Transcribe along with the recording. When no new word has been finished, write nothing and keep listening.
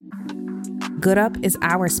Good Up is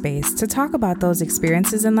our space to talk about those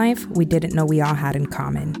experiences in life we didn't know we all had in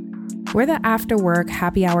common. We're the after-work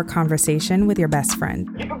happy hour conversation with your best friend.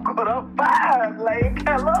 You got up bad, like,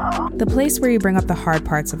 hello. The place where you bring up the hard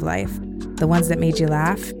parts of life, the ones that made you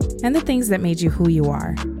laugh, and the things that made you who you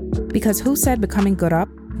are. Because who said becoming good up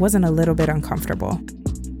wasn't a little bit uncomfortable?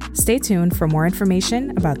 Stay tuned for more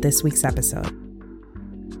information about this week's episode.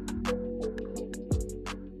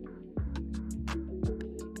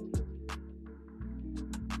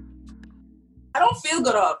 I don't feel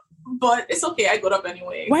good up, but it's okay. I got up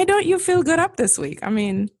anyway. Why don't you feel good up this week? I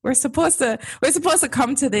mean, we're supposed to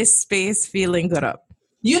come to this space feeling good up.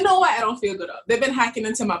 You know why I don't feel good up? They've been hacking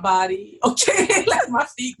into my body. Okay, like my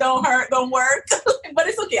feet don't hurt, don't work, but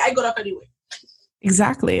it's okay. I got up anyway.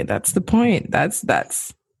 Exactly. That's the point. That's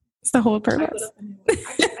the whole purpose.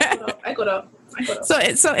 I got up. So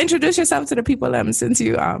introduce yourself to the people, since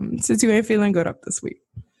you ain't feeling good up this week.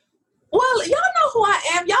 Well, y'all know who I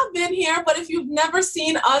am. Y'all been here, but if you've never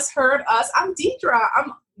seen us, heard us, I'm Deidre.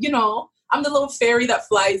 I'm the little fairy that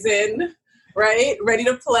flies in, right? Ready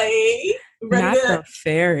to play. The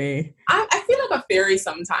fairy. I feel like a fairy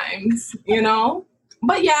sometimes,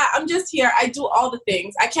 But yeah, I'm just here. I do all the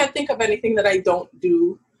things. I can't think of anything that I don't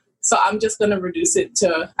do. So I'm just going to reduce it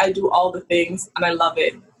to I do all the things and I love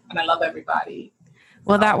it. And I love everybody.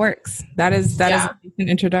 Well, that works. That is a decent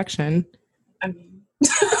introduction. I mean...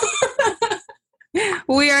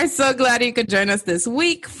 We are so glad you could join us this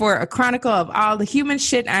week for a chronicle of all the human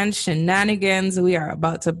shit and shenanigans we are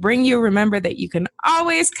about to bring you. Remember that you can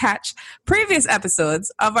always catch previous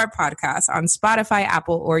episodes of our podcast on Spotify,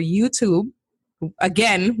 Apple, or YouTube.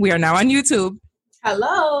 Again, we are now on YouTube.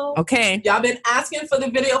 Hello. Okay. Y'all been asking for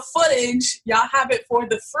the video footage. Y'all have it for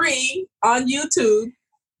the free on YouTube.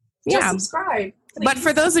 Just subscribe. Please. But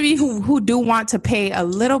for those of you who do want to pay a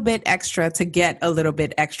little bit extra to get a little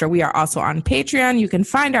bit extra, we are also on Patreon. You can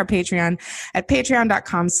find our Patreon at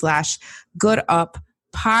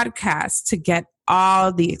patreon.com/gooduppodcast to get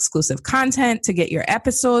all the exclusive content, to get your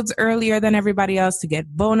episodes earlier than everybody else, to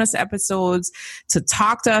get bonus episodes, to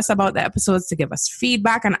talk to us about the episodes, to give us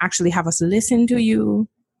feedback and actually have us listen to you.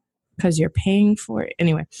 Because you're paying for it.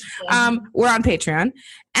 Anyway, we're on Patreon.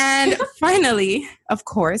 And finally, of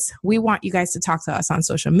course, we want you guys to talk to us on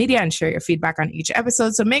social media and share your feedback on each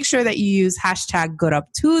episode. So make sure that you use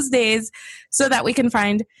 #GoodUpTuesdays so that we can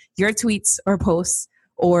find your tweets or posts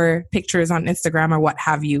or pictures on Instagram or what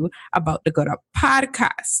have you about the Good Up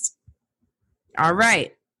podcast. All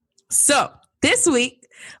right. So this week,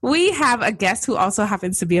 we have a guest who also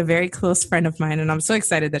happens to be a very close friend of mine, and I'm so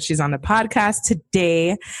excited that she's on the podcast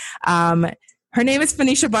today. Her name is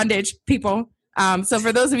Phanisha Bondage, people. So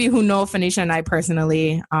for those of you who know Phanisha and I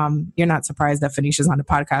personally, you're not surprised that Phanisha's on the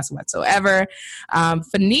podcast whatsoever.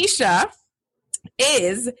 Phanisha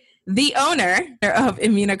is the owner of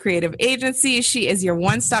Imuna Creative Agency. She is your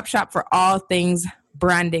one-stop shop for all things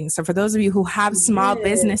branding. So for those of you who have small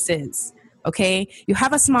businesses, okay, you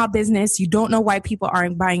have a small business, you don't know why people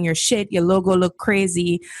aren't buying your shit, your logo look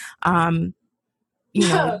crazy, file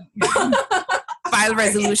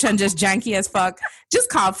resolution just janky as fuck, just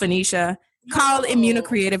call Phanisha. Call Imuna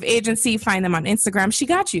Creative Agency, find them on Instagram. She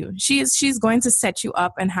got you. She's going to set you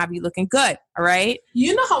up and have you looking good, all right?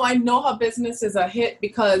 You know how I know her business is a hit?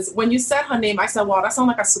 Because when you said her name, I said, wow, that sounds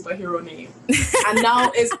like a superhero name. And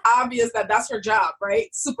now it's obvious that that's her job, right?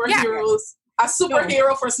 Superheroes. Yeah. A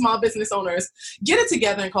superhero for small business owners. Get it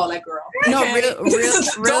together and call that girl. No, real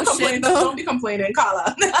don't complain, shit though. Don't be complaining. Call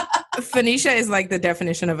her. Phanisha is like the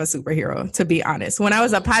definition of a superhero, to be honest. When I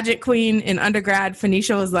was a pageant queen in undergrad,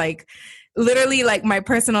 Phanisha was like literally like my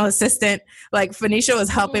personal assistant. Like Phanisha was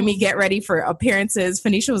helping me get ready for appearances.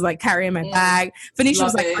 Phanisha was like carrying my bag. Phanisha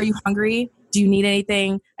was like, are you hungry? Do you need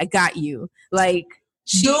anything? I got you. Like,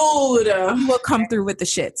 she will come through with the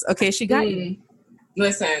shits. Okay, she got you.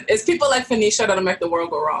 Listen, it's people like Phanisha that'll make the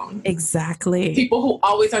world go wrong. Exactly. People who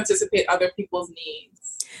always anticipate other people's needs.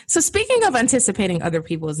 So speaking of anticipating other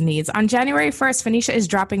people's needs, on January 1st, Phanisha is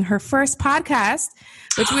dropping her first podcast,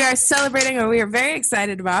 which we are celebrating and we are very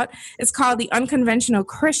excited about. It's called the Unconventional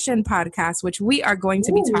Christian Podcast, which we are going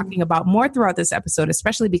to be talking about more throughout this episode,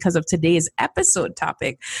 especially because of today's episode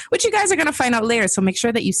topic, which you guys are going to find out later. So make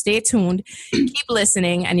sure that you stay tuned, keep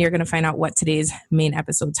listening, and you're going to find out what today's main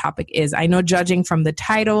episode topic is. I know, judging from the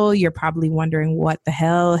title, you're probably wondering what the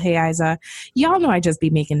hell. Hey, Isa, y'all know I just be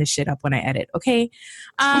making this shit up when I edit, okay?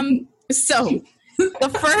 So The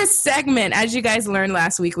first segment, as you guys learned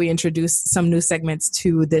last week, we introduced some new segments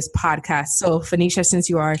to this podcast. So, Phoenicia, since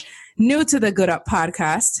you are new to the Good Up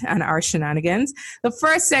podcast and our shenanigans, the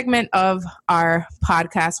first segment of our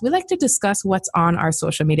podcast, we like to discuss what's on our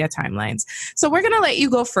social media timelines. So we're going to let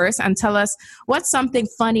you go first and tell us what's something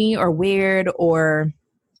funny or weird or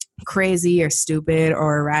crazy or stupid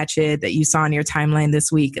or ratchet that you saw on your timeline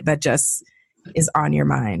this week that just is on your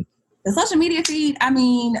mind. The social media feed, I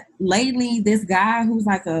mean, lately, this guy who's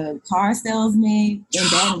like a car salesman in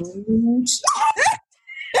Baton Rouge.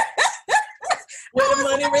 Where the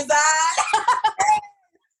money reside.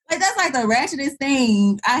 Like, that's like the ratchetest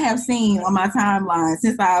thing I have seen on my timeline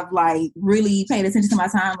since I've like really paid attention to my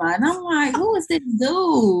timeline. And I'm like, who is this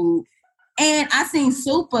dude? And I seen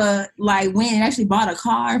Super like went and actually bought a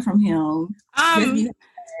car from him.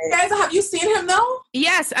 Guys, have you seen him though?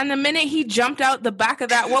 Yes, and the minute he jumped out the back of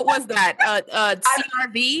that, what was that?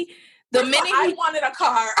 CRV. The minute I wanted a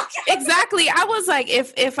car. Exactly. I was like,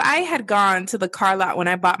 if I had gone to the car lot when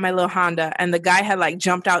I bought my little Honda and the guy had like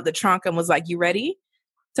jumped out the trunk and was like, "You ready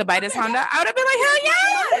to buy this Honda?" I would have been like,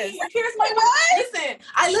 "Hell yes!" Here's my what? Listen,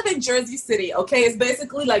 I live in Jersey City. Okay, it's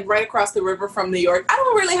basically like right across the river from New York. I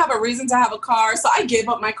don't really have a reason to have a car, so I gave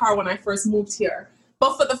up my car when I first moved here.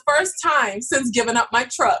 But for the first time since giving up my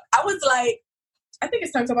truck, I was like, I think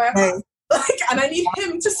it's time to buy a car. Like, and I need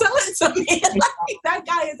him to sell it to me. Like, that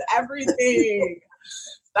guy is everything.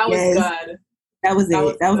 That was good. That was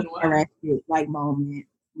it. That was a ratchet like moment.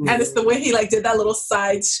 And it's the way he like did that little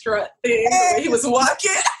side strut thing. The way he was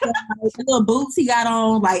walking. The little boots he got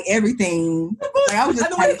on, like everything. Like, I was just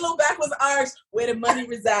and the way his little back was arched, where the money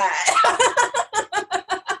reside.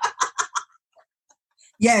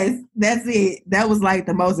 Yes, that's it. That was like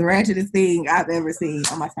the most ratchetest thing I've ever seen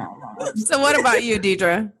on my timeline. So what about you,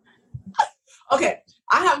 Deidre? Okay,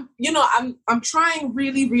 I have, I'm trying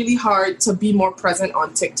really, really hard to be more present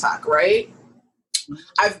on TikTok, right?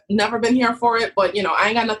 I've never been here for it, but, I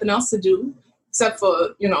ain't got nothing else to do except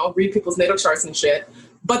for, read people's natal charts and shit.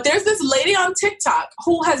 But there's this lady on TikTok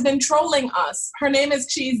who has been trolling us. Her name is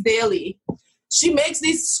Cheese Daily. She makes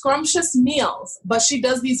these scrumptious meals, but she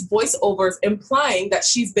does these voiceovers implying that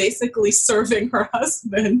she's basically serving her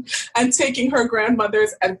husband and taking her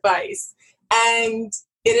grandmother's advice. And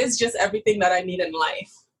it is just everything that I need in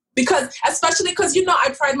life. Especially because,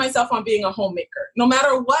 I pride myself on being a homemaker. No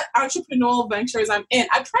matter what entrepreneurial ventures I'm in,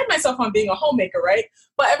 I pride myself on being a homemaker, right?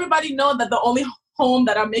 But everybody knows that the only home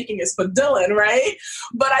that I'm making is for Dylan, right?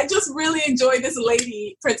 But I just really enjoy this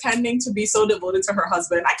lady pretending to be so devoted to her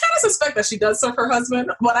husband. I kind of suspect that she does serve her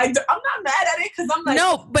husband, but I'm not mad at it because I'm like...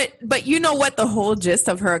 No, but you know what the whole gist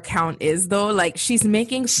of her account is, though? Like, she's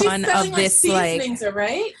making fun of this, like...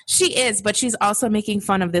 right? She is, but she's also making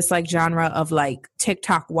fun of this, like, genre of, like,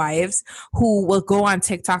 TikTok wives who will go on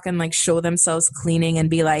TikTok and, like, show themselves cleaning and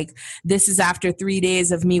be like, this is after 3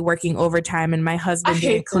 days of me working overtime and my husband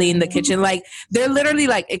didn't clean the kitchen. Like, they're literally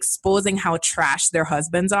like exposing how trash their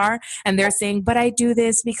husbands are, and they're saying, but I do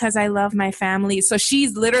this because I love my family. So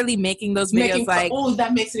she's literally making those videos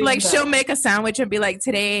that makes it like she'll make a sandwich and be like,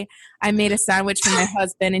 today I made a sandwich for my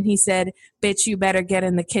husband and he said, bitch, you better get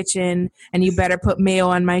in the kitchen and you better put mayo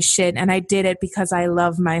on my shit, and I did it because I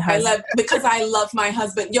love my husband. Because I love my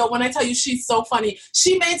husband. Yo, when I tell you she's so funny,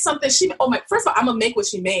 she made something. First of all, I'm gonna make what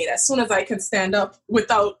she made as soon as I can stand up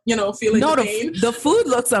without feeling the pain. The food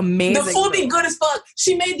looks amazing. The food be good as fuck.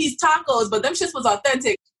 She made these tacos, but them shits was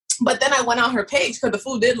authentic. But then I went on her page because the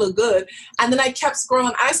food did look good. And then I kept scrolling.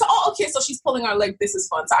 And I said, okay, so she's pulling our leg. This is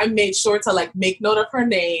fun. So I made sure to like make note of her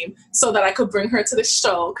name so that I could bring her to the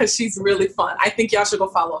show because she's really fun. I think y'all should go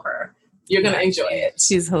follow her. You're going to enjoy it.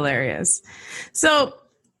 She's hilarious. So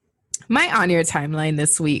my On Your Timeline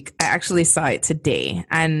this week, I actually saw it today.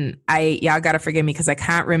 And y'all got to forgive me because I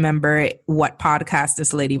can't remember what podcast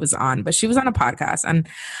this lady was on. But she was on a podcast. And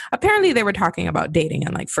apparently they were talking about dating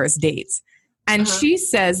and like first dates. And she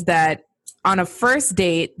says that on a first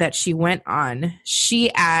date that she went on, she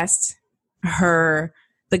asked the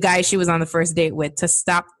guy she was on the first date with to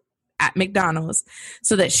stop at McDonald's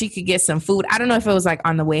so that she could get some food. I don't know if it was like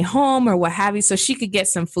on the way home or what have you, so she could get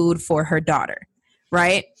some food for her daughter,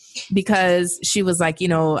 right? Because she was like,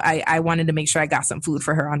 I wanted to make sure I got some food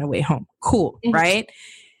for her on the way home. Cool, right?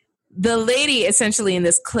 The lady essentially in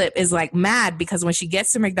this clip is like mad because when she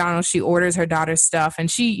gets to McDonald's, she orders her daughter's stuff and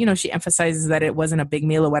she emphasizes that it wasn't a big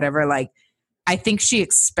meal or whatever. Like, I think she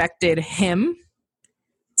expected him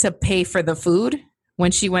to pay for the food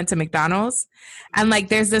when she went to McDonald's. And like,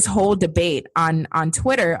 there's this whole debate on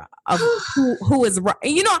Twitter of who is wrong,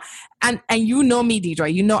 you know, and you know me,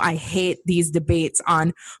 Deidre, you know, I hate these debates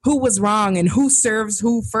on who was wrong and who serves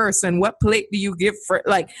who first and what plate do you give for,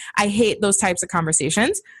 like, I hate those types of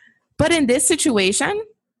conversations. But in this situation,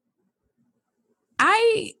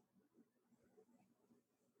 I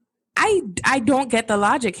don't get the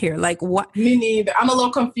logic here. Like, what? Me neither. I'm a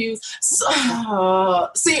little confused. So,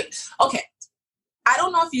 see, okay. I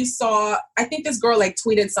don't know if you saw, I think this girl like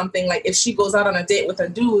tweeted something like, if she goes out on a date with a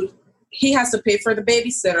dude, he has to pay for the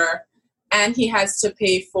babysitter and he has to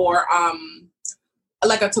pay for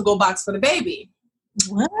like a to-go box for the baby.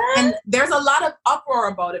 What? And there's a lot of uproar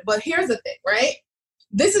about it. But here's the thing, right?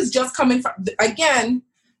 This is just coming from, again,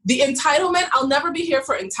 the entitlement. I'll never be here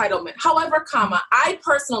for entitlement. However, I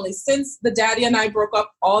personally, since the daddy and I broke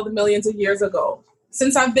up all the millions of years ago,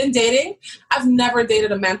 since I've been dating, I've never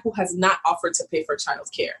dated a man who has not offered to pay for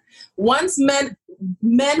childcare. Once men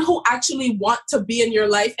who actually want to be in your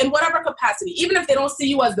life in whatever capacity, even if they don't see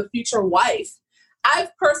you as the future wife,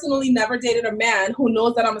 I've personally never dated a man who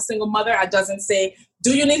knows that I'm a single mother and doesn't say,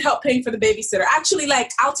 do you need help paying for the babysitter? Actually,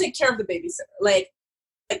 like, I'll take care of the babysitter. Like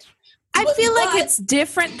I feel like it's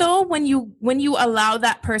different though when you allow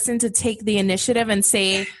that person to take the initiative and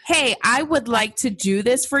say, hey, I would like to do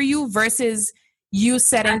this for you, versus you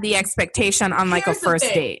setting the expectation on like a first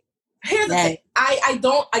date. Here's the thing. I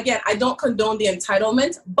don't condone the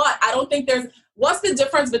entitlement, but I don't think what's the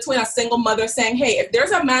difference between a single mother saying, hey, if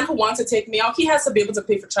there's a man who wants to take me out, he has to be able to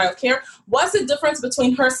pay for childcare. What's the difference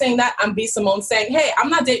between her saying that and B. Simone saying, hey, I'm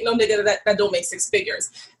not dating no nigga that don't make six figures.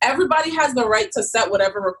 Everybody has the right to set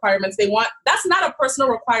whatever requirements they want. That's not a personal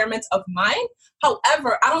requirement of mine.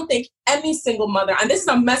 However, I don't think any single mother, and this is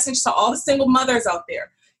a message to all the single mothers out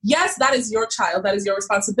there, yes, that is your child. That is your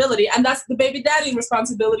responsibility. And that's the baby daddy's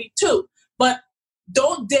responsibility too. But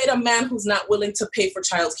don't date a man who's not willing to pay for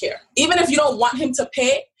childcare. Even if you don't want him to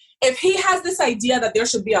pay, if he has this idea that there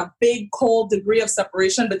should be a big, cold degree of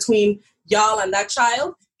separation between y'all and that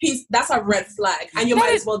child, that's a red flag. And you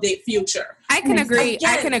might as well date future. I can agree.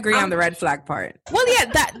 I can agree on the red flag part. Well, yeah,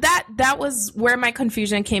 that was where my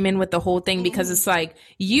confusion came in with the whole thing, because it's like,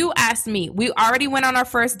 you asked me, we already went on our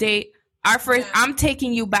first date. I'm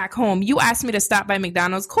taking you back home. You asked me to stop by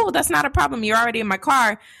McDonald's. Cool, that's not a problem. You're already in my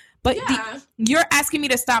car. But you're asking me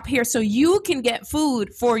to stop here so you can get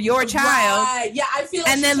food for your child. Right. Yeah, I feel.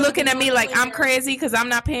 Like and then looking at me like I'm crazy because I'm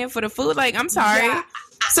not paying for the food. Like, I'm sorry. Yeah.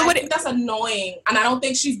 So I think that's annoying, and I don't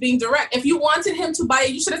think she's being direct. If you wanted him to buy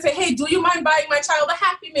it, you should have said, "Hey, do you mind buying my child a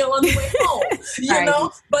Happy Meal on the way home?" You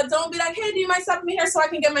know, but don't be like, "Hey, do you mind stopping me here so I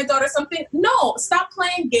can get my daughter something?" No, stop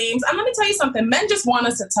playing games. And let me tell you something: men just want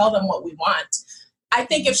us to tell them what we want. I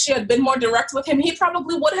think if she had been more direct with him, he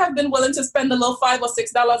probably would have been willing to spend a little $5 or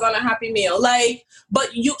 $6 on a Happy Meal. Like,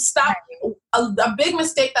 but you stop. A big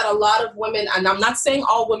mistake that a lot of women, and I'm not saying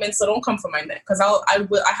all women, so don't come for my neck, because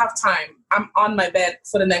I have time. I'm on my bed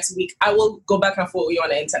for the next week. I will go back and forth with you on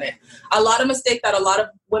the internet. A lot of mistake that a lot of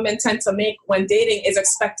women tend to make when dating is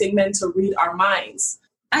expecting men to read our minds.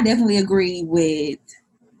 I definitely agree with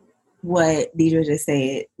what Deidre just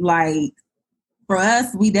said. Like, for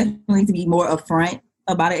us, we definitely need to be more upfront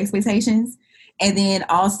about our expectations. And then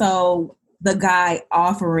also the guy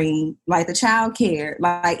offering like the child care.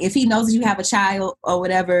 Like, if he knows that you have a child or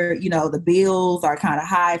whatever, you know, the bills are kind of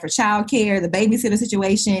high for child care, the babysitter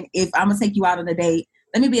situation, if I'm going to take you out on a date,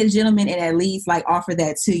 let me be a gentleman and at least like offer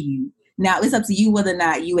that to you. Now, it's up to you whether or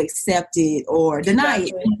not you accept it or deny it.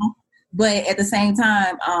 You know? But at the same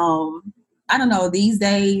time, I don't know, these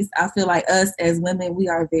days, I feel like us as women, we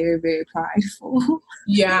are very, very prideful.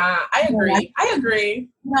 Yeah, I agree. I agree.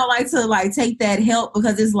 You know, like to like take that help,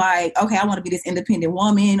 because it's like, okay, I want to be this independent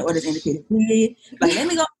woman or this independent kid. Like, let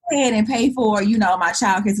me go ahead and pay for, you know, my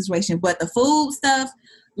childcare situation. But the food stuff,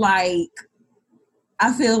 like,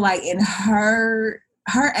 I feel like in her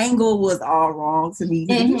angle was all wrong to me.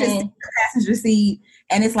 Mm-hmm. You just sit in the passenger seat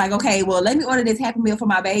and it's like, okay, well, let me order this Happy Meal for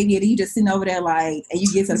my baby, and then you just sitting over there like, and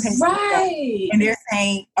you get some pay, right? And they're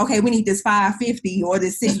saying, okay, we need this $5.50 or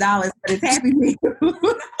this $6 for this Happy Meal,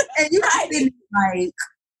 and you sitting like,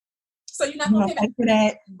 so you're not gonna pay for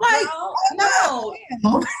that? Like, no.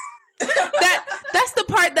 That's the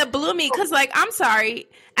part that blew me, because like, I'm sorry,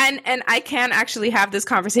 and I can't actually have this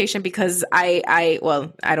conversation because I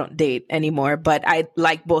don't date anymore, but I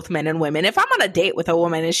like both men and women. If I'm on a date with a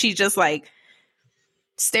woman and she's just like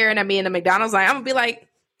staring at me in the McDonald's line, I'm gonna be like,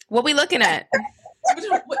 what we looking at? I'm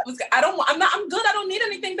good. I don't need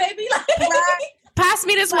anything, baby. Like, pass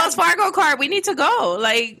me this Wells Fargo card. We need to go.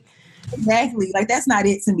 Like, exactly. Like, that's not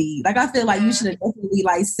it to me. Like, I feel like you should have definitely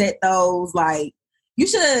like set those like you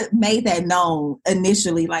should have made that known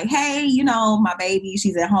initially. Like, hey, my baby,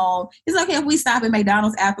 she's at home. It's okay if we stop at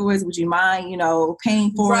McDonald's afterwards. Would you mind,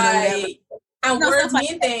 paying for it or whatever? And words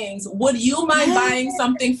mean things. Would you mind buying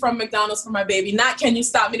something from McDonald's for my baby? Not, can you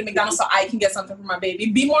stop me to McDonald's so I can get something for my baby?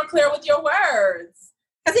 Be more clear with your words.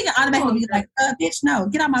 Because he can automatically be like, bitch, no,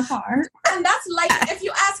 get out my car. And that's like, if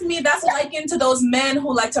you ask me, that's likened to those men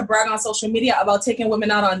who like to brag on social media about taking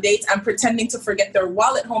women out on dates and pretending to forget their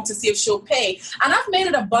wallet home to see if she'll pay. And I've made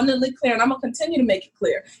it abundantly clear, and I'm going to continue to make it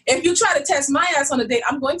clear. If you try to test my ass on a date,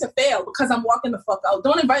 I'm going to fail because I'm walking the fuck out.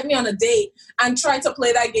 Don't invite me on a date and try to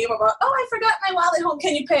play that game about, oh, I forgot my wallet home.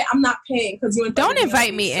 Can you pay? I'm not paying because you don't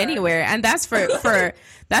invite me anywhere. And that's for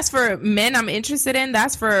that's for men I'm interested in.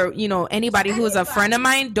 That's for, anybody who is a friend of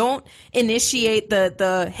mine. Don't initiate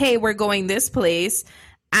the hey, we're going this place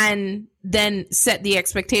and then set the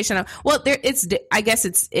expectation of, well, I guess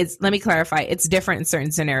it's let me clarify. It's different in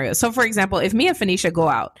certain scenarios. So for example, if me and Phoenicia go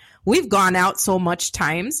out, we've gone out so much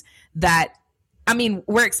times that,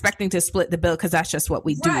 we're expecting to split the bill because that's just what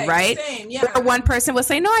we do, right? Same, yeah. Or one person will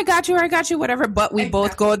say, no, I got you, whatever. But we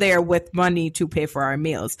both go there with money to pay for our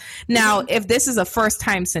meals. Now, if this is a first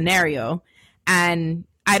time scenario and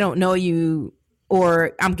I don't know you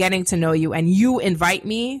or I'm getting to know you and you invite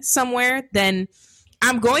me somewhere, then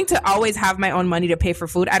I'm going to always have my own money to pay for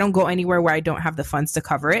food. I don't go anywhere where I don't have the funds to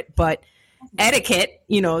cover it. But etiquette,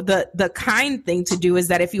 the kind thing to do is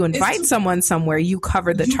that if you invite someone somewhere, you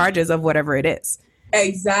cover the charges of whatever it is.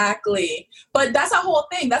 Exactly. But that's a whole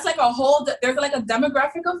thing. That's like there's like a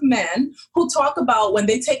demographic of men who talk about when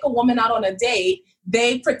they take a woman out on a date,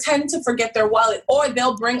 they pretend to forget their wallet, or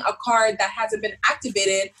they'll bring a card that hasn't been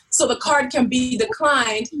activated so the card can be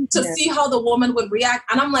declined to see how the woman would react.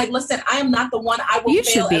 And I'm like, listen, I am not the one. I will You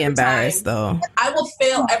fail should be every embarrassed, time. though. I will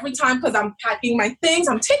fail every time because I'm packing my things.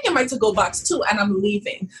 I'm taking my to-go box too, and I'm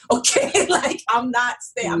leaving. Okay? Like, I'm not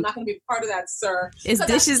staying. I'm not going to be part of that, sir. His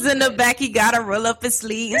dishes in the back. He got to roll up his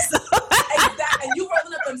sleeves. Exactly. And you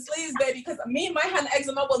rolling up them sleeves, baby, because me and my hand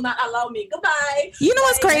eczema will not allow me. Goodbye. You know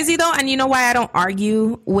what's crazy, though? And you know why I don't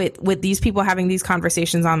argue with these people having these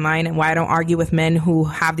conversations online, and why I don't argue with men who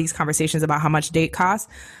have these conversations about how much date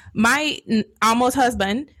costs? My almost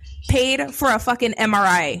husband paid for a fucking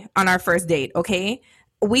MRI on our first date, okay?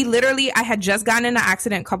 I had just gotten in an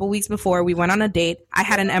accident a couple weeks before. We went on a date. I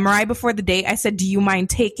had an MRI before the date. I said, do you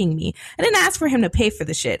mind taking me? I didn't ask for him to pay for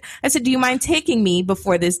the shit. I said, do you mind taking me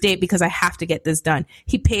before this date because I have to get this done?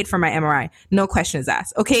 He paid for my MRI. No questions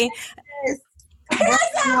asked, okay?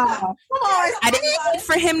 I didn't need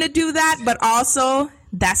for him to do that, but also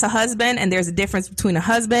that's a husband, and there's a difference between a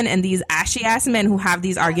husband and these ashy ass men who have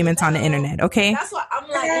these arguments on the internet. Okay, that's what I'm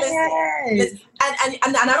like. Listen,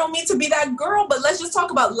 and I don't mean to be that girl, but let's just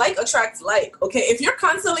talk about like attracts like. Okay, if you're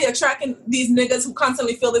constantly attracting these niggas who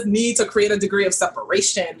constantly feel this need to create a degree of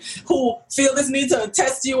separation, who feel this need to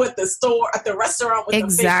test you at the store, at the restaurant with the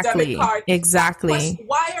fake debit card, exactly.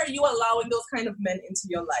 Why are you allowing those kind of men into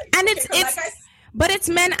your life? And but it's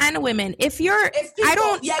men and women. If you feel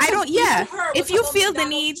the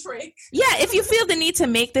need, if you feel the need to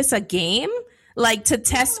make this a game, like to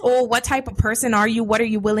test, what type of person are you? What are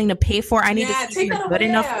you willing to pay for? I need to see if you're good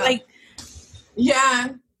enough. Like,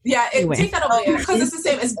 anyway. Take that over there, because it's the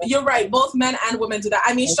same as, you're right, both men and women do that.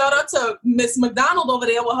 I mean, shout out to Miss McDonald over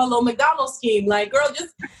there with her little McDonald scheme. Like, girl,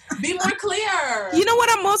 just be more clear. You know what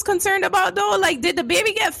I'm most concerned about, though? Like, did the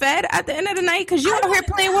baby get fed at the end of the night? Because you out here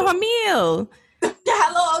playing with her meal.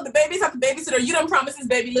 Hello, the baby's at the babysitter. You done promised this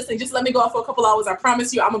baby, listen, just let me go out for a couple hours. I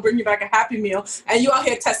promise you I'm going to bring you back a Happy Meal. And you out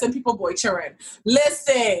here testing people boy children.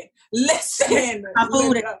 Listen. My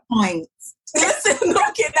food at points. Listen, no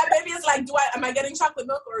kid, that baby is like, am I getting chocolate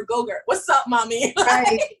milk or a Go-Gurt? What's up, mommy?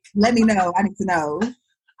 Right. Let me know. I need to know.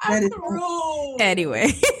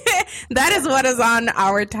 Anyway, that is what is on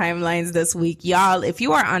our timelines this week. Y'all, if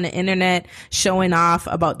you are on the internet showing off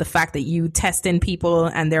about the fact that you testing people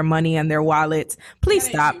and their money and their wallets, please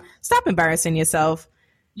stop embarrassing yourself.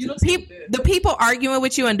 The people arguing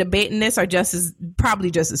with you and debating this are probably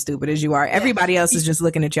just as stupid as you are. Everybody else is just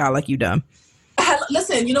looking at y'all like you dumb.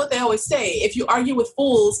 Listen, you know what they always say? If you argue with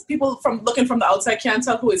fools, people from looking from the outside can't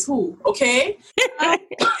tell who is who, okay?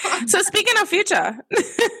 So speaking of Future,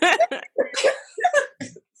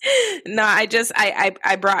 no,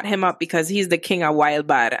 I brought him up because he's the king of wild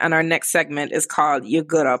bad, and our next segment is called "You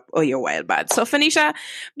Good Up or You're Wild Bad." So Phoenicia,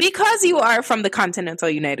 because you are from the continental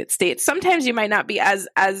United States, sometimes you might not be as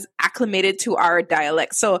acclimated to our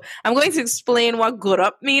dialect. So I'm going to explain what "good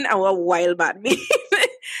up" mean and what "wild bad" mean.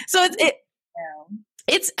 So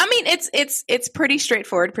it's pretty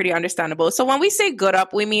straightforward, pretty understandable. So when we say "good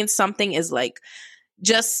up," we mean something is like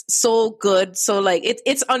just so good. So like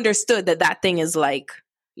it's understood that thing is like,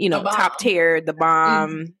 you know, top tier, the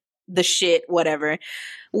bomb, the shit, whatever.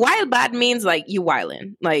 Wild bad means like you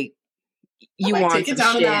wildin'. Like you want take it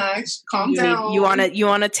down a notch, calm down. You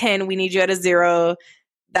want a 10, we need you at a 0.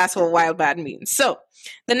 That's what wild bad means. So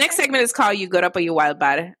the next segment is called You Good Up or You Wild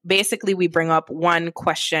Bad. Basically, we bring up one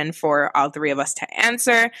question for all three of us to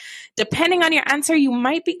answer. Depending on your answer, you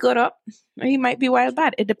might be good up or you might be wild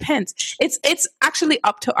bad. It depends. It's actually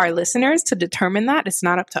up to our listeners to determine that. It's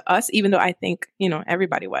not up to us, even though I think, you know,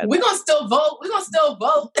 everybody wild bad. We're going to still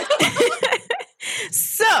vote.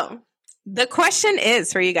 So the question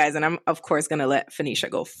is for you guys, and I'm of course going to let Phoenicia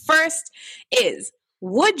go first, is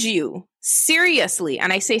would you seriously,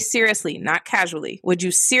 and I say seriously, not casually, would you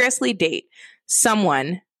seriously date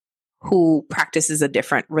someone who practices a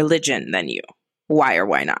different religion than you? Why or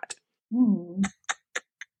why not?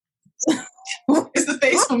 It's the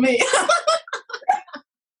face for me.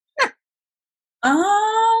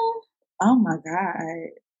 Oh my God.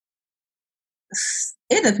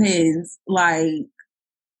 It depends. Like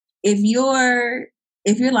if you're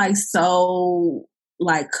like so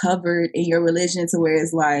like covered in your religion to where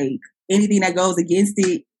it's like anything that goes against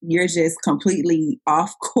it, you're just completely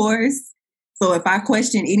off course. So if I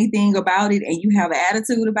question anything about it and you have an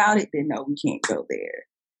attitude about it, then no, we can't go there.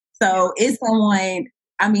 So it's someone,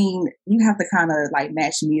 I mean, you have to kind of like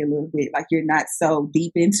match me a little bit. Like you're not so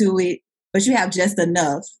deep into it, but you have just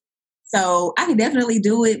enough. So I can definitely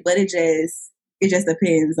do it, but it just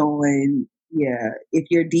depends on, if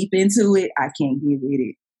you're deep into it, I can't get with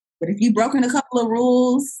it. But if you've broken a couple of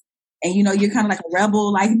rules and, you know, you're kind of like a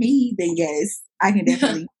rebel like me, then yes, I can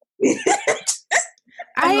definitely.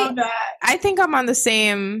 I love that. I think I'm on the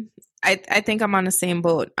same, I think I'm on the same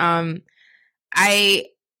boat. I'm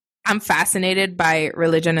fascinated by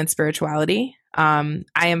religion and spirituality. I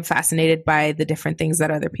am fascinated by the different things that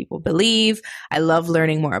other people believe. I love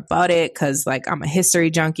learning more about it because like I'm a history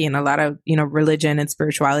junkie and a lot of, you know, religion and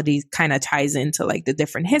spirituality kind of ties into like the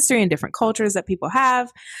different history and different cultures that people have.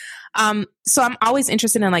 So I'm always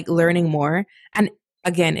interested in like learning more. And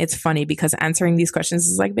again, it's funny because answering these questions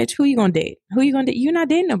is like, bitch, who you gonna date? Who you gonna date? You're not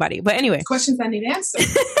dating nobody. But anyway, questions I need answered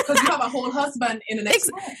because you have a whole husband in the next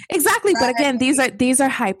room. Exactly. Right. But again, these are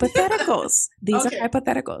hypotheticals. These are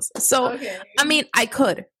hypotheticals. So, I mean,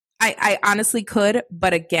 I honestly could,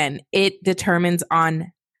 but again, it determines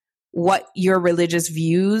on what your religious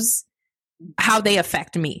views, how they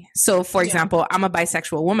affect me. So for example, I'm a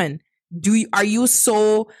bisexual woman. Are you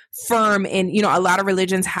so firm in, you know, a lot of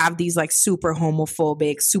religions have these like super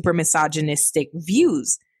homophobic, super misogynistic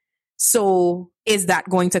views. So is that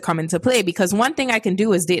going to come into play? Because one thing I can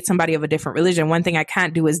do is date somebody of a different religion. One thing I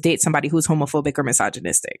can't do is date somebody who's homophobic or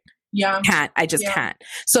misogynistic. Yeah. I just can't.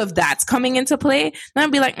 So if that's coming into play, then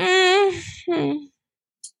I'll be like, sorry.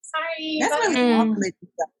 That's really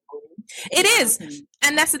it is.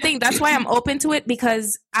 And that's the thing. That's why I'm open to it,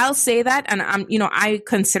 because I'll say that. And I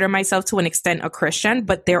consider myself to an extent a Christian,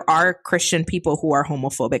 but there are Christian people who are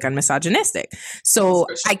homophobic and misogynistic. So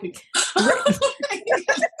I'm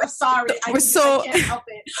sorry. I can't help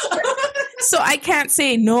it. So I can't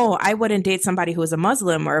say, no, I wouldn't date somebody who is a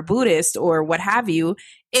Muslim or a Buddhist or what have you,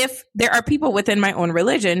 if there are people within my own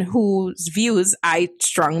religion whose views I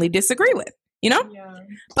strongly disagree with. You know? Yeah.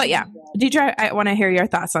 But yeah, Deidre, I want to hear your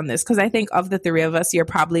thoughts on this because I think of the three of us, you're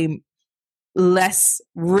probably less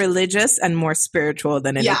religious and more spiritual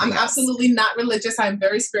than anything I'm else. Absolutely not religious. I'm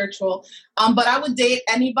very spiritual. But I would date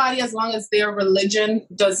anybody as long as their religion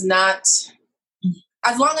is not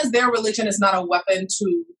a weapon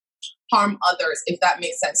to harm others, if that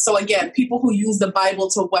makes sense. So again, people who use the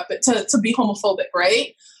Bible to be homophobic,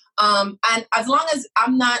 right? And as long as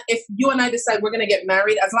if you and I decide we're going to get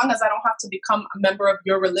married, as long as I don't have to become a member of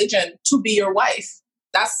your religion to be your wife,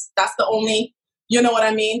 that's the only, you know what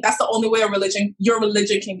I mean? That's the only way your religion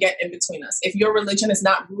can get in between us. If your religion is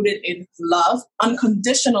not rooted in love,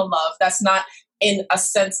 unconditional love, that's not in a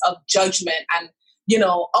sense of judgment and, you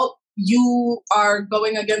know, you are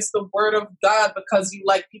going against the word of God because you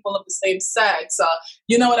like people of the same sex.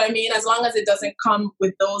 You know what I mean? As long as it doesn't come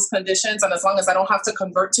with those conditions and as long as I don't have to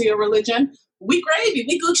convert to your religion, we gravy,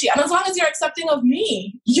 we Gucci. And as long as you're accepting of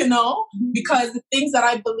me, you know, because the things that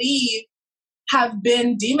I believe have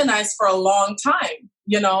been demonized for a long time,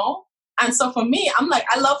 you know? And so for me, I'm like,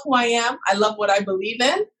 I love who I am. I love what I believe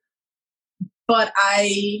in, but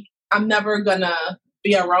I'm never gonna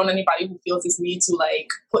be around anybody who feels this need to like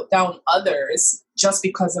put down others just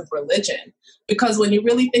because of religion. Because when you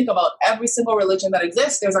really think about every single religion that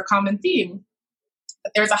exists, there's a common theme.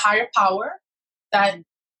 There's a higher power that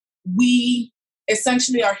we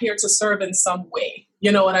essentially are here to serve in some way.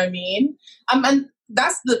 You know what I mean? And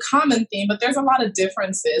that's the common theme, but there's a lot of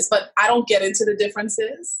differences, but I don't get into the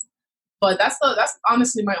differences. But that's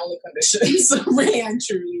honestly my only condition. So really and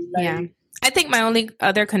truly. Like, yeah. I think my only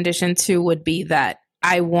other condition too would be that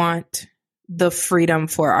I want the freedom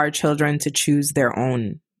for our children to choose their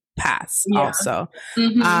own paths also.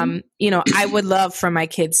 I would love for my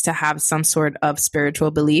kids to have some sort of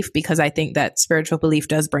spiritual belief, because I think that spiritual belief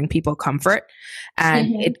does bring people comfort,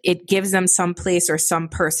 and it gives them some place or some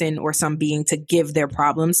person or some being to give their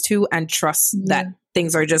problems to and trust that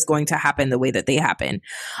things are just going to happen the way that they happen.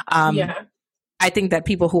 I think that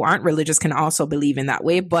people who aren't religious can also believe in that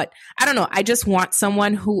way, but I don't know. I just want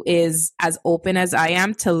someone who is as open as I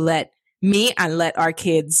am to let me and let our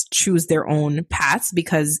kids choose their own paths,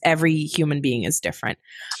 because every human being is different.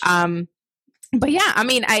 But yeah, I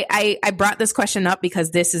mean, I brought this question up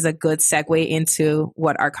because this is a good segue into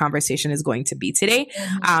what our conversation is going to be today.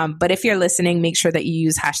 But if you're listening, make sure that you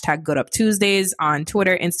use hashtag GoodUpTuesdays on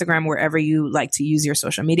Twitter, Instagram, wherever you like to use your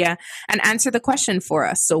social media, and answer the question for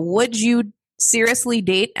us. So would you seriously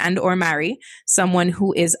date and or marry someone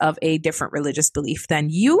who is of a different religious belief than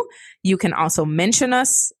you? You can also mention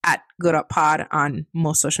us at Good Up Pod on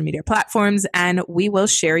most social media platforms, and we will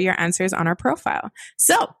share your answers on our profile.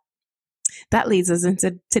 So that leads us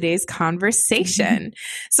into today's conversation.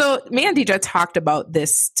 So me and Deidre talked about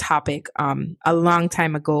this topic a long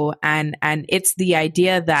time ago, and it's the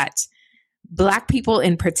idea that Black people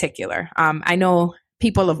in particular, I know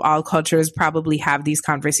people of all cultures probably have these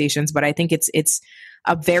conversations, but I think it's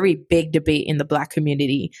a very big debate in the Black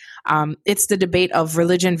community. It's the debate of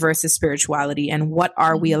religion versus spirituality, and what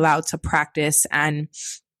are we allowed to practice, and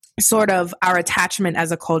sort of our attachment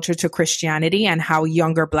as a culture to Christianity, and how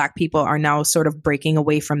younger Black people are now sort of breaking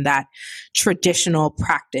away from that traditional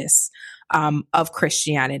practice of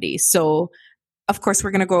Christianity. So of course,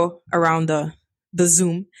 we're going to go around the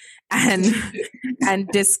Zoom and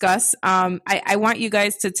discuss. I want you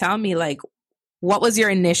guys to tell me, like, what was your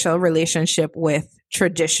initial relationship with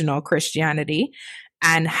traditional Christianity,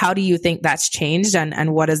 and how do you think that's changed,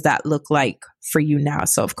 and what does that look like for you now?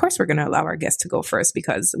 So of course we're going to allow our guests to go first,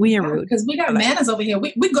 because we are rude. Because we got manners over here.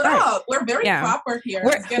 We good up. We're very proper here.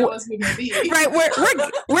 As ghetto as we may be. Right.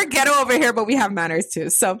 We're ghetto over here, but we have manners too.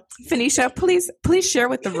 So Phoenicia, please share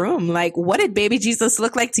with the room, like, what did baby Jesus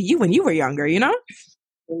look like to you when you were younger? You know.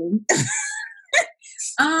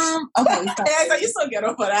 Okay. So you so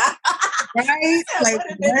ghetto for that, right? Like,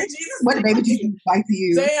 what did baby Jesus look like to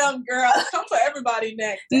you? Damn, girl, come for everybody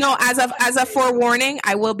next. No, as a forewarning,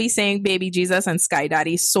 I will be saying baby Jesus and Sky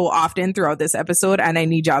Daddy so often throughout this episode, and I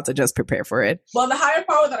need y'all to just prepare for it. Well, the higher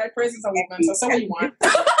power that I praise is a woman, so what do you want?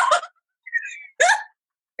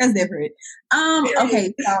 That's different.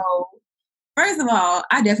 Okay, so first of all,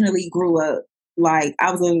 I definitely grew up, like,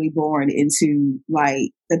 I was literally born into,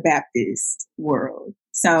 like, the Baptist world.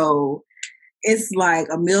 So it's like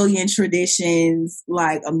a million traditions,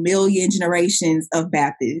 like a million generations of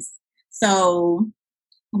Baptists. So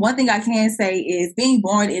one thing I can say is being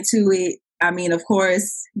born into it, I mean, of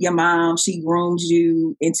course, your mom, she groomed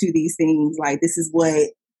you into these things. Like, this is what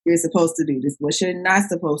you're supposed to do. This is what you're not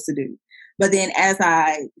supposed to do. But then as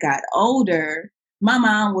I got older, my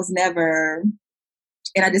mom was never,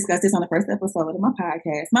 and I discussed this on the first episode of my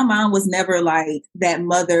podcast, my mom was never like that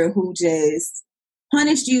mother who just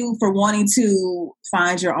punished you for wanting to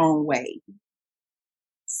find your own way.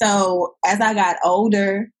 So as I got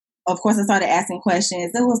older, of course, I started asking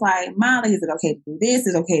questions. It was like, Mom, is it okay to do this?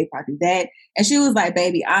 Is it okay if I do that? And she was like,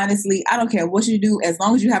 baby, honestly, I don't care what you do as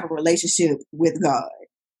long as you have a relationship with God.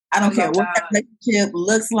 I don't care what that relationship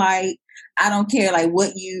looks like. I don't care like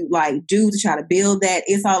what you like do to try to build that.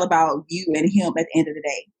 It's all about you and him at the end of the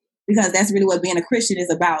day, because that's really what being a Christian is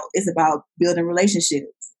about. It's about building relationships.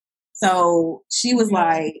 So she was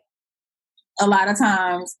like, a lot of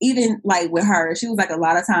times, even like with her, she was like, a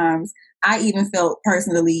lot of times I even felt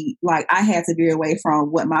personally like I had to veer away from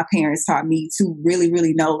what my parents taught me to really,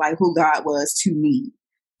 really know like who God was to me.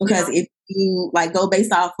 Because if you like go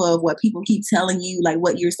based off of what people keep telling you, like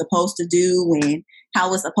what you're supposed to do and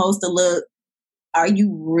how it's supposed to look, are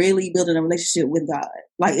you really building a relationship with God?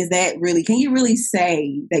 Like, is that really, can you really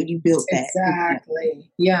say that you built that? Exactly.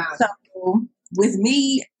 Yeah. So with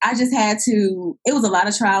me, I just had to, it was a lot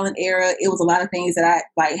of trial and error. It was a lot of things that I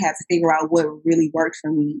like had to figure out what really worked for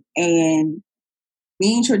me. And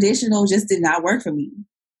being traditional just did not work for me.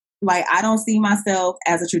 Like, I don't see myself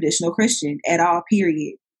as a traditional Christian at all,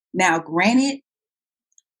 period. Now, granted,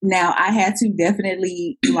 now I had to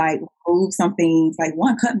definitely like move some things, like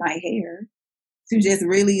one, cut my hair to just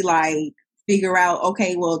really like figure out,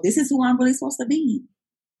 okay, well, this is who I'm really supposed to be.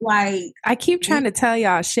 Like, I keep trying to tell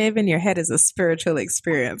y'all, shaving your head is a spiritual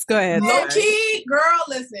experience. Go ahead. Low key, girl,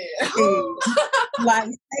 listen. like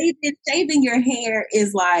shaving your hair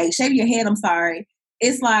is like shaving your head. I'm sorry.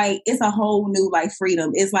 It's like it's a whole new like freedom.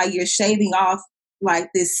 It's like you're shaving off like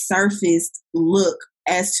this surface look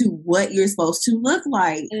as to what you're supposed to look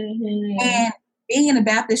like. Mm-hmm. And being in a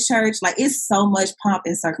Baptist church, like it's so much pomp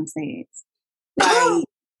and circumstance. Like,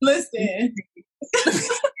 listen.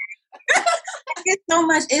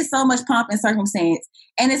 It's so much pomp and circumstance.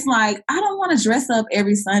 And it's like, I don't want to dress up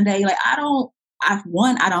every Sunday. Like I don't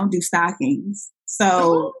do stockings.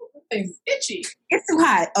 So Things itchy. it's too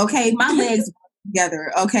hot. Okay. My legs go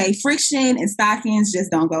together. Okay. Friction and stockings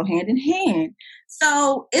just don't go hand in hand.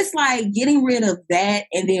 So it's like getting rid of that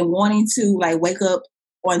and then wanting to like wake up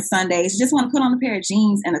on Sundays, just want to put on a pair of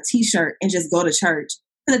jeans and a t-shirt and just go to church.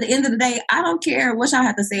 Because at the end of the day, I don't care what y'all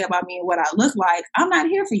have to say about me and what I look like. I'm not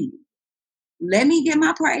here for you. Let me get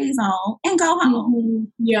my praise on and go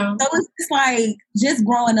home. Mm-hmm. Yeah. So it's just like just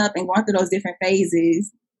growing up and going through those different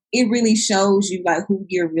phases, it really shows you like who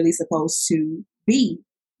you're really supposed to be.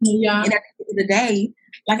 Yeah. And at the end of the day,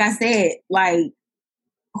 like I said, like,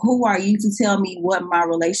 who are you to tell me what my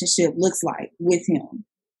relationship looks like with him?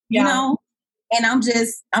 Yeah. You know? And I'm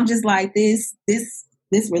just like this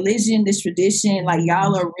religion, this tradition, like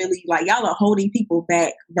y'all are really like y'all are holding people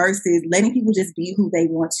back versus letting people just be who they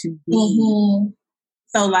want to be. Mm-hmm.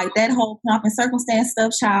 So like that whole pomp and circumstance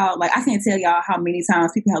stuff, child, like I can't tell y'all how many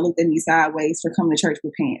times people have looked at me sideways for coming to church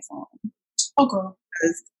with pants on. Oh, girl.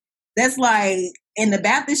 That's like in the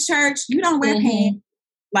Baptist church, you don't wear pants.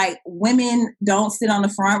 Like women don't sit on the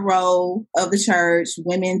front row of the church.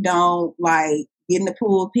 Women don't like get in the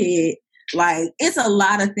pulpit. Like it's a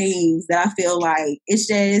lot of things that I feel like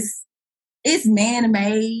it's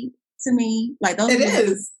man-made to me. Like those it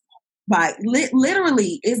is. Like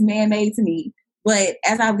literally it's man-made to me. But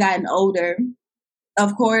as I've gotten older,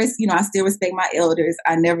 of course, you know, I still respect my elders.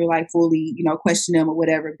 I never like fully, you know, question them or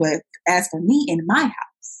whatever. But as for me in my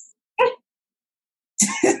house,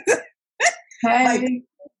 like,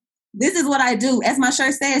 this is what I do. As my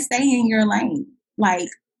shirt says, stay in your lane. Like,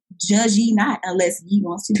 judge ye not unless ye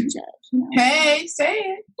wants to be judged. You know? Hey, say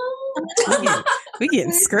it. We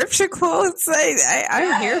getting scripture quotes.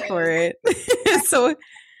 I'm here for it. So,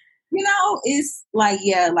 you know, it's like,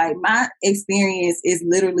 yeah, like my experience is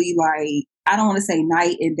literally like, I don't want to say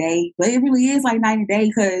night and day, but it really is like night and day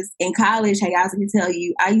because in college, hey, I can tell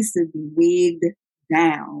you, I used to be wigged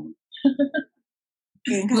down.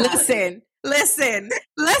 Listen,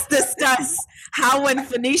 let's discuss how when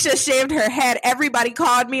Phoenicia shaved her head, everybody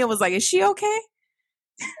called me and was like, is she okay?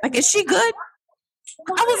 Like, is she good?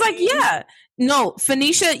 I was like, yeah. No,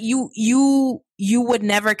 Phoenicia, you would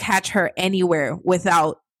never catch her anywhere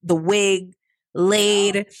without the wig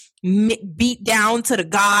laid, beat down to the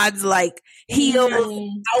gods, like heels,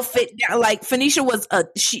 outfit down. Like Phoenicia was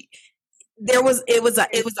it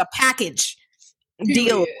was a package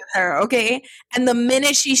deal with her, okay? And the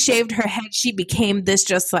minute she shaved her head, she became this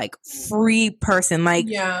just like free person. Like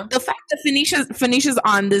the fact that Phoenicia's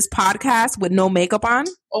on this podcast with no makeup on.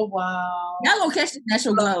 Oh wow. Y'all gonna catch the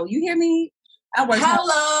natural glow. You hear me? I work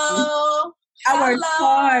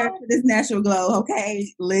hard for this natural glow, okay?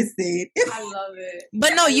 Listen. I love it.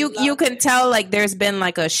 But no, you can tell like there's been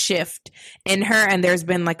like a shift in her and there's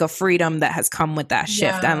been like a freedom that has come with that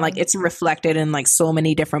shift. And like it's reflected in like so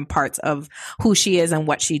many different parts of who she is and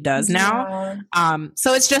what she does now.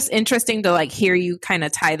 So it's just interesting to like hear you kind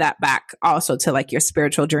of tie that back also to like your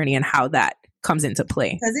spiritual journey and how that comes into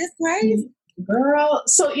play. Because it's crazy. Girl,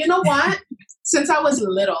 so you know what? Since I was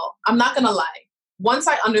little, I'm not gonna lie. Once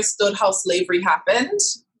I understood how slavery happened,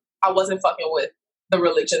 I wasn't fucking with the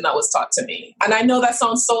religion that was taught to me. And I know that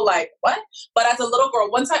sounds so like, what? But as a little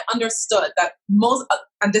girl, once I understood that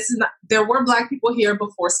and this is not, there were Black people here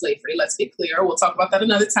before slavery, let's be clear. We'll talk about that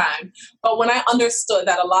another time. But when I understood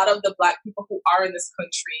that a lot of the Black people who are in this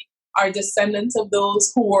country are descendants of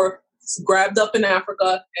those who were grabbed up in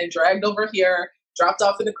Africa and dragged over here, dropped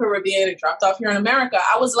off in the Caribbean and dropped off here in America,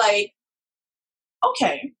 I was like,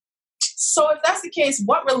 okay. So if that's the case,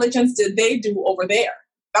 what religions did they do over there?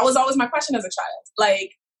 That was always my question as a child.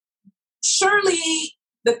 Like, surely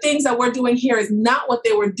the things that we're doing here is not what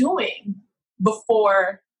they were doing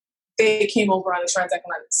before they came over on the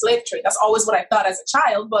transatlantic slave trade. That's always what I thought as a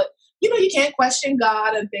child. But, you know, you can't question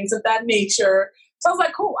God and things of that nature. So I was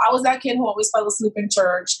like, cool. I was that kid who always fell asleep in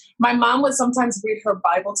church. My mom would sometimes read her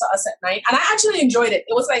Bible to us at night. And I actually enjoyed it.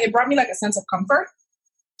 It was like, it brought me like a sense of comfort.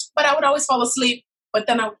 But I would always fall asleep. But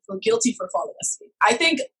then I would feel guilty for falling asleep. I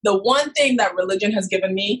think the one thing that religion has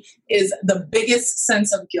given me is the biggest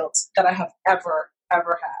sense of guilt that I have ever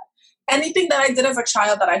had. anything that I did as a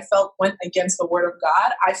child that I felt went against the word of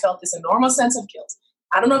God, I felt this enormous sense of guilt.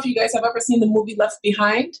 I don't know if you guys have ever seen the movie Left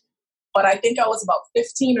Behind, but I think I was about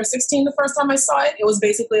 15 or 16 the first time I saw it. It was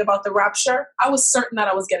basically about the rapture. I was certain that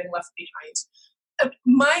I was getting left behind.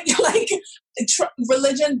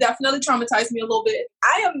 Religion definitely traumatized me a little bit.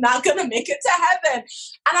 I am not going to make it to heaven.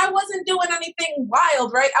 And I wasn't doing anything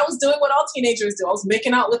wild, right? I was doing what all teenagers do. I was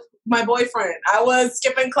making out with my boyfriend. I was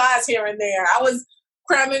skipping class here and there. I was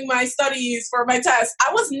cramming my studies for my test.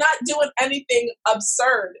 I was not doing anything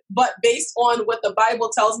absurd, but based on what the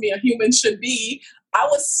Bible tells me a human should be, I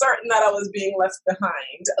was certain that I was being left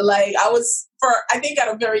behind. Like I think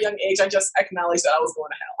at a very young age, I just acknowledged that I was going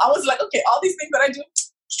to hell. I was like, okay, all these things that I do,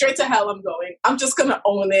 straight to hell I'm going. I'm just going to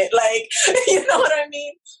own it. Like, you know what I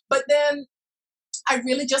mean? But then I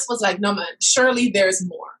really just was like, no, man, surely there's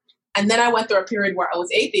more. And then I went through a period where I was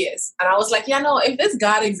atheist. And I was like, yeah, no, if this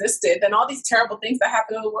God existed, then all these terrible things that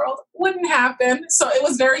happen in the world wouldn't happen. So it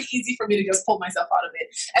was very easy for me to just pull myself out of it,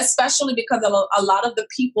 especially because a lot of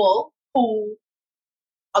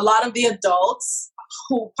the adults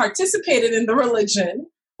who participated in the religion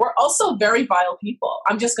were also very vile people.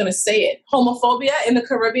 I'm just going to say it. Homophobia in the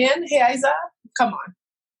Caribbean, hey, Isa, come on.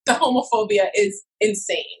 The homophobia is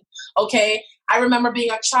insane. Okay? I remember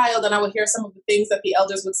being a child and I would hear some of the things that the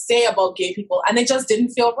elders would say about gay people and it just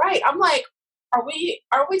didn't feel right. I'm like, are we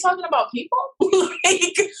talking about people?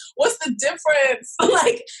 Like, what's the difference?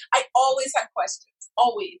 Like, I always had questions,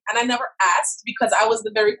 always. And I never asked because I was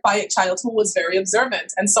the very quiet child who was very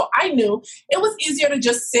observant. And so I knew it was easier to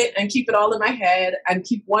just sit and keep it all in my head and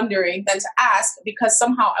keep wondering than to ask because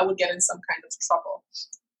somehow I would get in some kind of trouble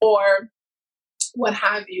or what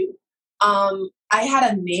have you. I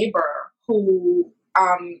had a neighbor who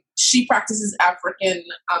she practices African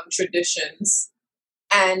traditions.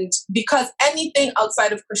 And because anything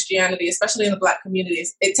outside of Christianity, especially in the Black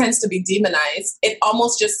communities, it tends to be demonized. It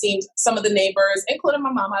almost just seemed some of the neighbors, including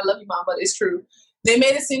my mom, I love you, mom, but it's true. They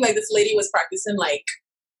made it seem like this lady was practicing like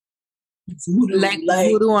voodoo. Like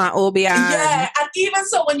voodoo and obia. Yeah, and even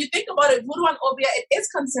so, when you think about it, voodoo and obia, it is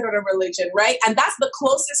considered a religion, right? And that's the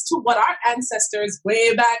closest to what our ancestors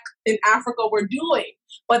way back in Africa were doing.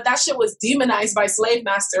 But that shit was demonized by slave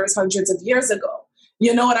masters hundreds of years ago.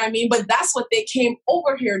 You know what I mean? But that's what they came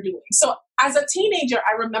over here doing. So as a teenager,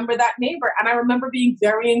 I remember that neighbor and I remember being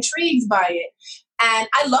very intrigued by it. And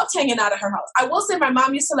I loved hanging out at her house. I will say my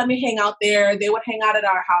mom used to let me hang out there. They would hang out at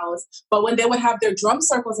our house. But when they would have their drum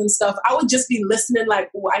circles and stuff, I would just be listening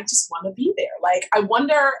like, oh, I just want to be there. Like, I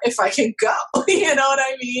wonder if I can go. You know what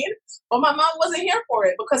I mean? But my mom wasn't here for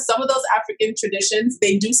it because some of those African traditions,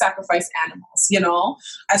 they do sacrifice animals, you know,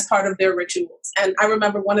 as part of their rituals. And I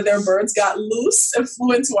remember one of their birds got loose and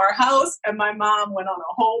flew into our house and my mom went on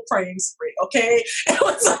a whole praying spree, okay? It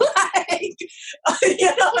was like,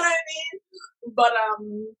 you know what I mean? But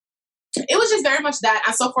it was just very much that.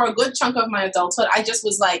 And so for a good chunk of my adulthood, I just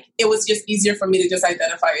was like, it was just easier for me to just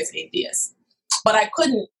identify as atheist. But I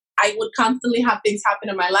couldn't. I would constantly have things happen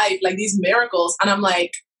in my life, like these miracles. And I'm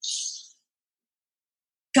like,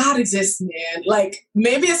 God exists, man. Like,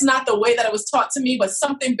 maybe it's not the way that it was taught to me, but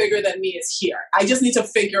something bigger than me is here. I just need to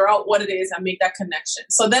figure out what it is and make that connection.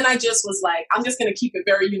 So then I just was like, I'm just going to keep it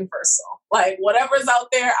very universal. Like, whatever's out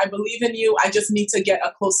there, I believe in you. I just need to get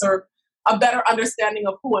a better understanding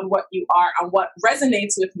of who and what you are and what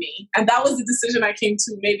resonates with me. And that was the decision I came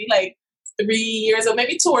to maybe like 3 years or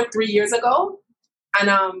maybe 2 or 3 years ago. And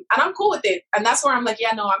I'm cool with it. And that's where I'm like,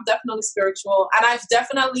 yeah, no, I'm definitely spiritual. And I've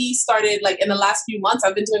definitely started, like, in the last few months,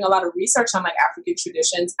 I've been doing a lot of research on like African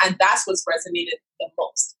traditions. And that's what's resonated the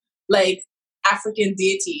most. Like African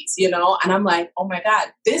deities, you know? And I'm like, oh my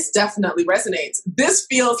God, this definitely resonates. This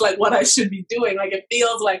feels like what I should be doing. Like, it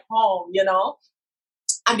feels like home, you know?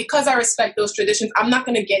 And because I respect those traditions, I'm not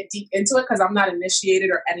going to get deep into it because I'm not initiated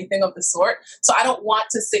or anything of the sort. So I don't want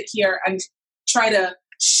to sit here and try to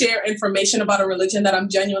share information about a religion that I'm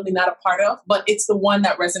genuinely not a part of, but it's the one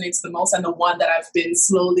that resonates the most and the one that I've been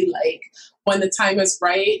slowly, like, when the time is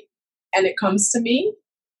right and it comes to me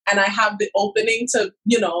and I have the opening to,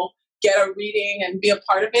 you know, get a reading and be a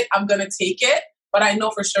part of it, I'm going to take it. But I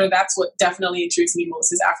know for sure that's what definitely intrigues me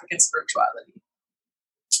most is African spirituality.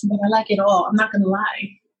 But I like it all. I'm not going to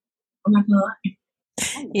lie.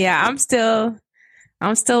 Yeah, I'm still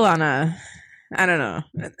on a, I don't know.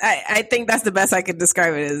 I think that's the best I could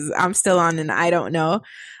describe it is I'm still on an I don't know.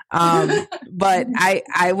 But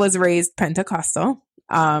I was raised Pentecostal,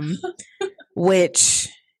 which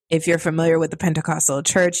if you're familiar with the Pentecostal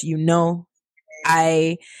church, you know,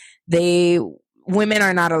 women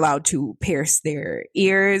are not allowed to pierce their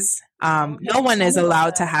ears. No one is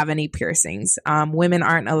allowed to have any piercings. Women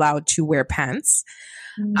aren't allowed to wear pants.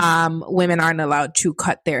 Women aren't allowed to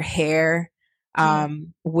cut their hair,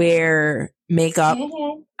 wear makeup.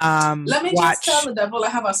 Let me just tell the devil I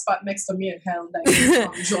have a spot next to me in hell that you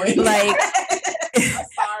can join. Like, I'm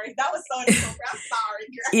sorry, that was so inappropriate. I'm sorry,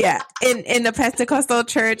 girl. Yeah, in the Pentecostal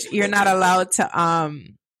church, you're not allowed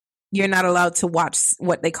to watch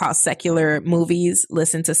what they call secular movies,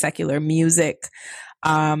 listen to secular music,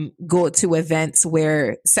 go to events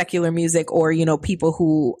where secular music or, you know, people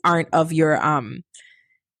who aren't of your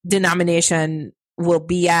denomination will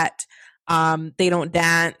be at. They don't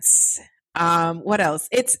dance. What else?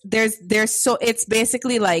 It's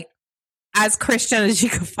basically like as Christian as you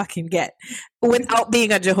can fucking get without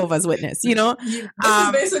being a Jehovah's Witness, you know? This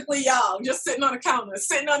is basically y'all just sitting on the counter,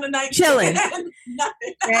 sitting on the night, chilling.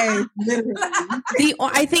 Nothing.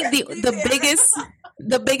 I think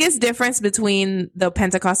the biggest difference between the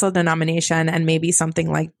Pentecostal denomination and maybe something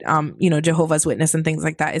like, you know, Jehovah's Witness and things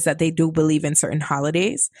like that is that they do believe in certain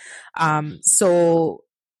holidays. So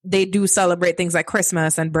they do celebrate things like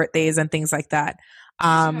Christmas and birthdays and things like that.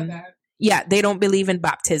 Yeah, they don't believe in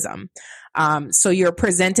baptism. So you're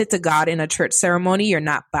presented to God in a church ceremony. You're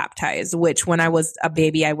not baptized, which when I was a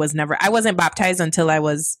baby, I wasn't baptized until I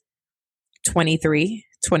was 23,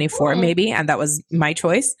 24 maybe. And that was my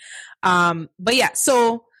choice. But yeah,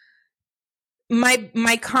 so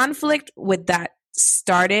my conflict with that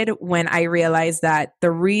started when I realized that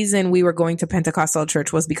the reason we were going to Pentecostal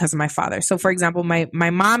church was because of my father. So for example, my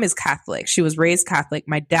mom is Catholic. She was raised Catholic.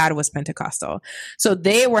 My dad was Pentecostal. So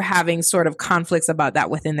they were having sort of conflicts about that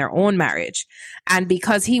within their own marriage. And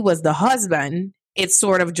because he was the husband, it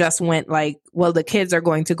sort of just went like, well, the kids are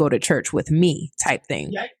going to go to church with me type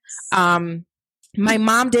thing. Yikes. My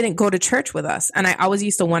mom didn't go to church with us. And I always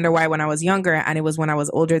used to wonder why when I was younger. And it was when I was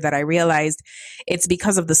older that I realized it's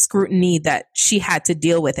because of the scrutiny that she had to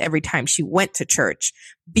deal with every time she went to church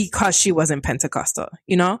because she wasn't Pentecostal,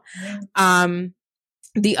 you know? Yeah.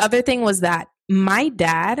 The other thing was that my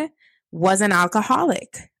dad was an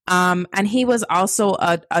alcoholic. And he was also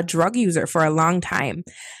a drug user for a long time.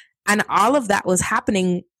 And all of that was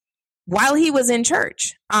happening while he was in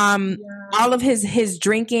church. All of his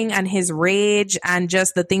drinking and his rage and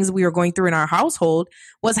just the things we were going through in our household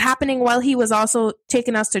was happening while he was also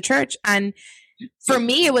taking us to church. And for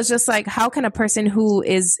me, it was just like, how can a person who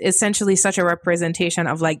is essentially such a representation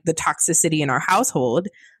of like the toxicity in our household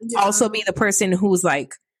also be the person who's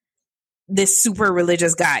like this super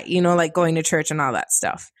religious guy, you know, like going to church and all that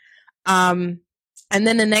stuff. And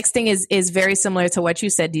then the next thing is very similar to what you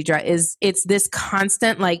said, Deidre, is it's this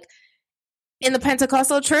constant, like, in the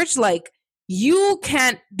Pentecostal church, like, you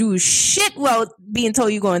can't do shit while being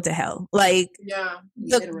told you're going to hell. Like,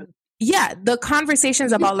 the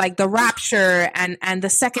conversations about like the rapture and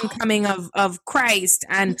the second coming of Christ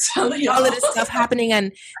and all of this stuff happening.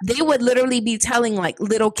 And they would literally be telling like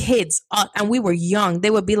little kids, and we were young,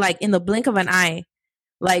 they would be like, in the blink of an eye,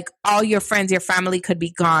 like all your friends, your family could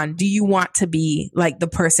be gone. Do you want to be like the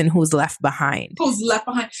person who's left behind?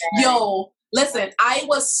 Yo, listen, I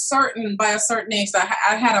was certain by a certain age that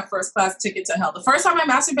I had a first class ticket to hell. The first time I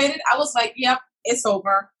masturbated, I was like, yep, it's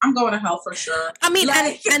over. I'm going to hell for sure. I mean,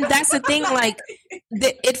 like, and that's the thing, like,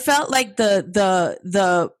 it felt like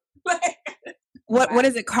the what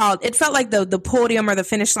is it called? It felt like the podium or the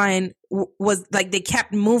finish line was like they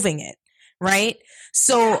kept moving it, right?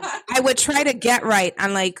 So I would try to get right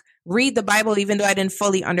and like read the Bible, even though I didn't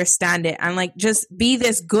fully understand it, and like just be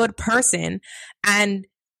this good person. And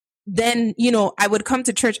then, you know, I would come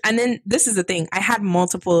to church, and then this is the thing, I had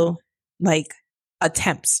multiple like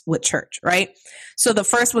attempts with church, right? So the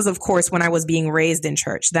first was, of course, when I was being raised in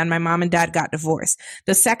church. Then my mom and dad got divorced.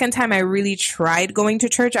 The second time I really tried going to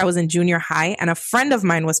church, I was in junior high, and a friend of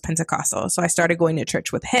mine was Pentecostal. So I started going to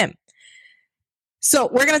church with him. So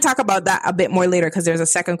we're going to talk about that a bit more later, because there's a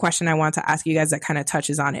second question I want to ask you guys that kind of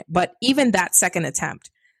touches on it. But even that second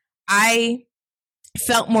attempt, I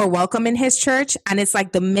felt more welcome in his church. And it's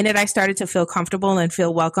like the minute I started to feel comfortable and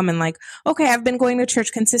feel welcome and like, okay, I've been going to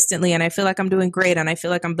church consistently and I feel like I'm doing great and I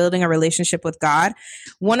feel like I'm building a relationship with God.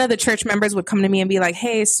 One of the church members would come to me and be like,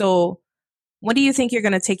 hey, so when do you think you're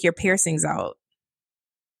going to take your piercings out?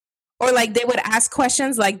 Or like they would ask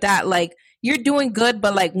questions like that, like, you're doing good,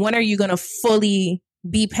 but like, when are you going to fully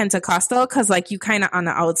be Pentecostal? Cause like you kind of on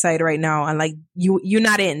the outside right now, and like you're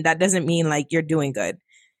not in. That doesn't mean like you're doing good,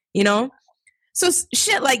 you know? So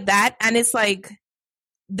shit like that. And it's like,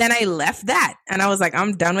 then I left that and I was like,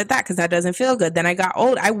 I'm done with that because that doesn't feel good. Then I got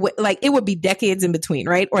old. Like it would be decades in between,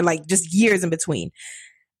 right? Or like just years in between.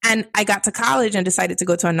 And I got to college and decided to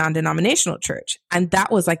go to a non-denominational church. And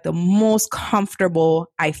that was like the most comfortable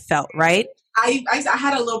I felt, right? I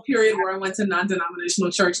had a little period where I went to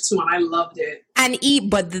non-denominational church too, and I loved it.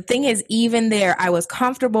 But the thing is, even there, I was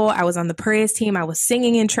comfortable. I was on the praise team. I was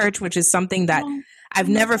singing in church, which is something that I've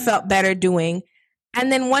never felt better doing.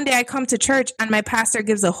 And then one day I come to church and my pastor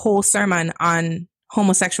gives a whole sermon on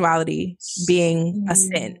homosexuality being a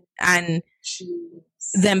sin and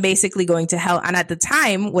them basically going to hell. And at the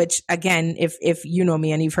time, which again, if you know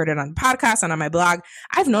me and you've heard it on the podcast and on my blog,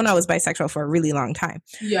 I've known I was bisexual for a really long time.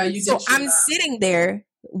 Yeah, you did. So I'm sitting there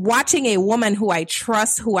watching a woman who I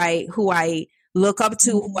trust, who I look up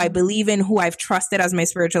to, who I believe in, who I've trusted as my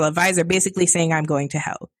spiritual advisor, basically saying I'm going to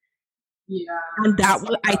hell. Yeah. And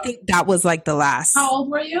I think that was like the last. How old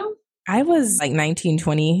were you? I was like 19,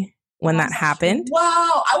 20 when that happened.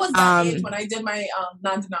 Wow. I was that age when I did my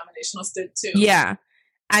non-denominational stint too. Yeah.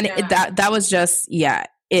 And that was just,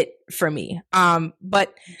 it for me.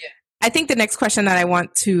 But I think the next question that I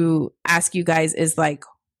want to ask you guys is like,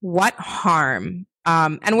 what harm?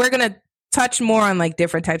 And we're going to touch more on like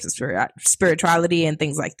different types of spirituality and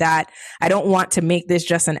things like that. I don't want to make this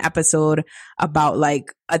just an episode about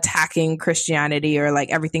like attacking Christianity or like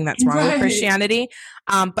everything that's wrong with Christianity.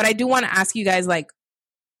 But I do want to ask you guys, like,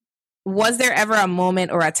 was there ever a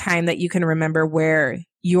moment or a time that you can remember where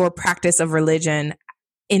your practice of religion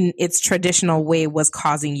in its traditional way was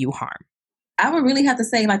causing you harm? I would really have to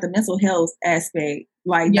say like the mental health aspect,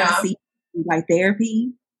 like not seeking, like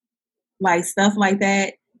therapy, like stuff like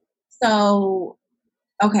that. So,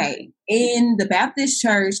 okay, in the Baptist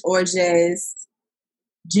church or just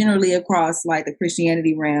generally across like the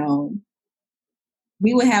Christianity realm,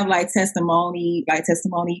 we would have like testimony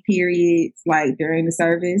periods like during the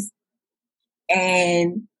service.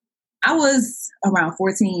 And I was around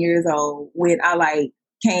 14 years old when I like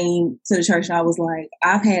came to the church and I was like,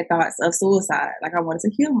 I've had thoughts of suicide. Like I wanted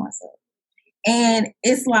to kill myself. And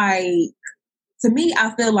it's like, to me,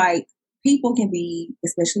 I feel like people can be,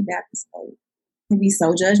 especially Baptist folk, can be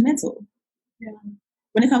so judgmental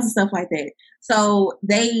when it comes to stuff like that. So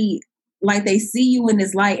they see you in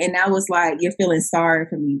this light and now it's like, you're feeling sorry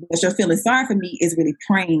for me. But you're feeling sorry for me is really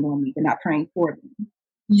praying on me, but not praying for me.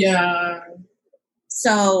 Yeah.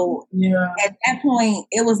 So at that point,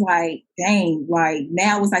 it was like, dang, like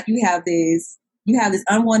now it's like you have this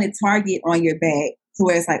unwanted target on your back to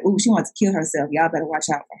where it's like, ooh, she wants to kill herself. Y'all better watch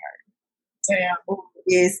out for her.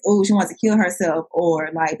 Damn. She wants to kill herself, or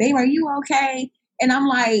like, babe, are you okay? And I'm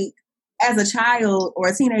like, as a child or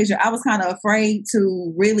a teenager, I was kind of afraid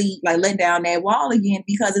to really like let down that wall again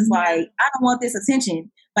because it's like, I don't want this attention.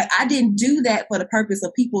 Like I didn't do that for the purpose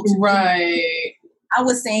of people to I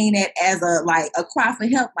was saying that as a cry for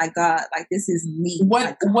help, like God, like this is me.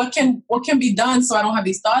 What can be done so I don't have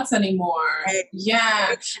these thoughts anymore? Right.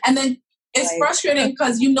 Yeah. And then it's frustrating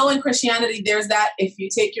because in Christianity there's that if you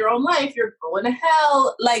take your own life, you're going to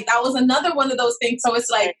hell. Like that was another one of those things. So it's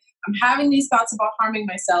like I'm having these thoughts about harming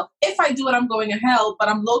myself. If I do it, I'm going to hell, but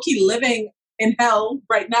I'm low-key living in hell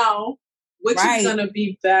right now, which is gonna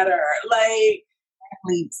be better. Like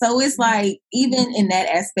so it's like, even in that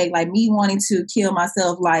aspect, like me wanting to kill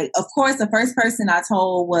myself, like, of course, the first person I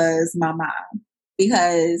told was my mom,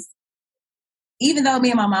 because even though me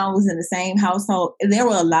and my mom was in the same household, there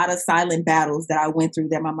were a lot of silent battles that I went through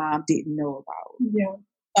that my mom didn't know about. Yeah.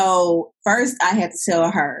 So first I had to tell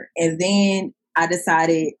her, and then I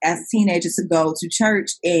decided as a teenager to go to church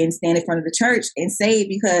and stand in front of the church and say it,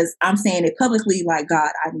 because I'm saying it publicly, like, God,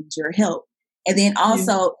 I need your help. And then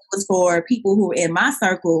also it was for people who were in my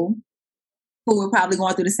circle who were probably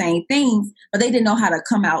going through the same things, but they didn't know how to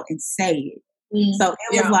come out and say it. So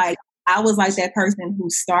it was like, I was like that person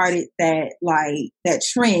who started that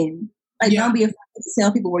trend. Like, don't be afraid to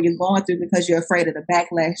tell people what you're going through because you're afraid of the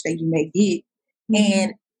backlash that you may get.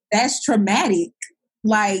 And that's traumatic.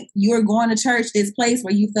 Like, you're going to church, this place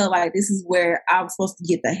where you felt like this is where I'm supposed to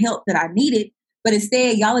get the help that I needed. But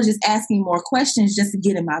instead, y'all are just asking more questions just to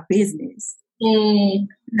get in my business.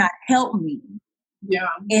 Not help me. Yeah.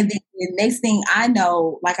 And then the next thing I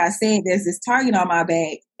know, like I said, there's this target on my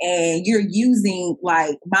back, and you're using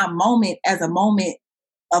like my moment as a moment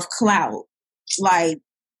of clout. Like,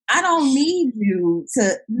 I don't need you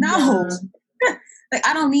to like,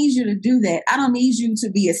 I don't need you to do that. I don't need you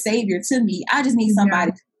to be a savior to me. I just need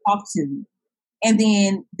somebody to talk to. And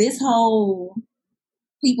then this whole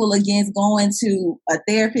people against going to a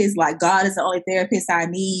therapist, like God is the only therapist I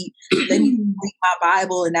need. Let me read my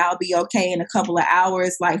Bible and I'll be okay in a couple of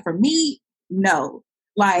hours. Like, for me, no.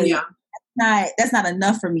 Like, that's not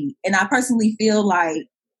enough for me. And I personally feel like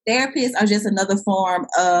therapists are just another form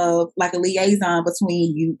of like a liaison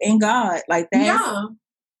between you and God. Like that.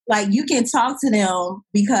 like you can talk to them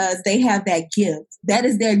because they have that gift. That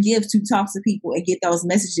is their gift to talk to people and get those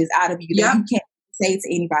messages out of you that you can't say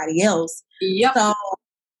to anybody else. Yep. So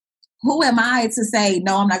who am I to say,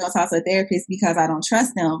 no, I'm not going to talk to a therapist because I don't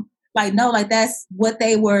trust them? Like, no, like that's what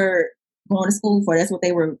they were going to school for. That's what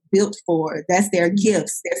they were built for. That's their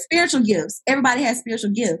gifts, their spiritual gifts. Everybody has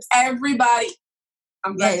spiritual gifts. Everybody.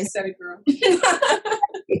 I'm glad you said it, girl.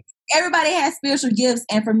 Everybody has spiritual gifts.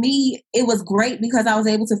 And for me, it was great because I was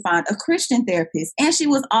able to find a Christian therapist. And she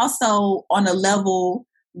was also on a level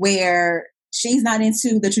where she's not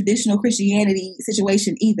into the traditional Christianity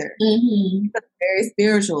situation either. Mm-hmm. Very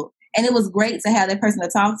spiritual. And it was great to have that person to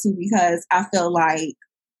talk to because I felt like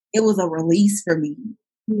it was a release for me.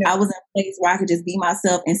 Yeah. I was in a place where I could just be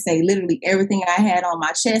myself and say literally everything I had on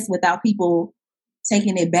my chest without people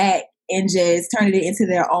taking it back and just turning it into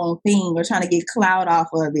their own thing or trying to get clout off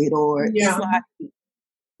of it. Or it's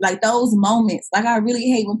like those moments. Like I really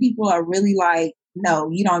hate when people are really like, no,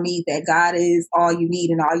 you don't need that. God is all you need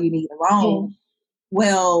and all you need alone. Mm.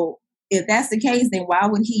 Well, if that's the case, then why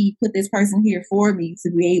would he put this person here for me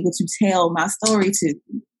to be able to tell my story to?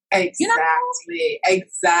 Exactly. You know?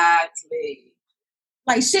 Exactly.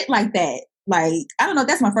 Like shit like that. Like, I don't know if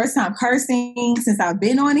that's my first time cursing since I've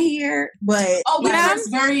been on here, but I'm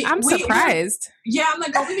surprised. I'm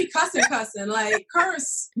like, we be cussing. Like,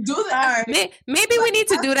 curse, do that. Maybe we need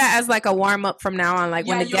to do that as like a warm up from now on. Like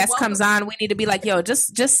when the guest comes on, we need to be like, yo,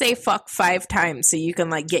 just say fuck 5 times so you can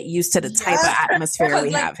like get used to the type of atmosphere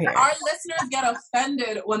we have here. Our listeners get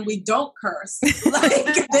offended when we don't curse. Like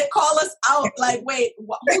they call us out. Like, wait,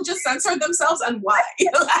 who just censored themselves and why?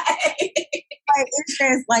 Like it's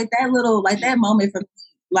just like that moment for me,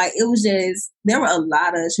 like it was just, there were a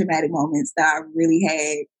lot of traumatic moments that I really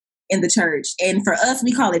had in the church. And for us,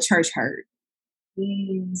 we call it church hurt.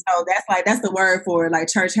 Mm. So that's the word for it, like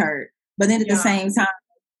church hurt. But then at the same time,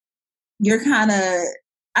 you're kind of,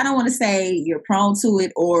 I don't want to say you're prone to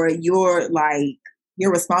it or you're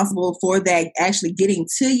responsible for that actually getting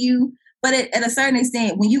to you. But at a certain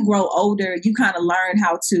extent, when you grow older, you kind of learn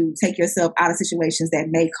how to take yourself out of situations that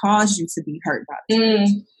may cause you to be hurt by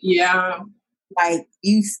them. Yeah. Like,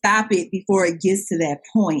 you stop it before it gets to that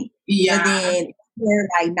point. Yeah. But then you're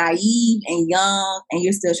like naive and young, and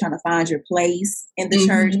you're still trying to find your place in the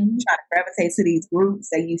church, trying to gravitate to these groups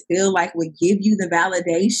that you feel like would give you the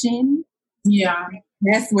validation. Yeah.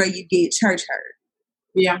 That's where you get church hurt.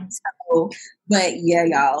 Yeah. So, but yeah,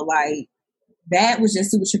 y'all, like, that was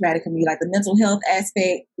just super traumatic for me. Like the mental health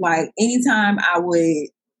aspect, like anytime I would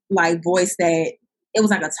like voice that, it was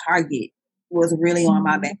like a target was really on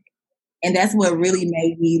my back. And that's what really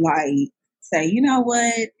made me like say, you know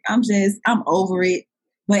what, I'm over it.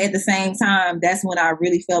 But at the same time, that's when I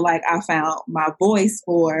really felt like I found my voice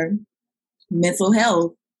for mental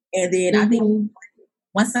health. And then I think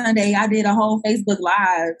one Sunday I did a whole Facebook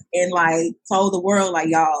Live and like told the world like,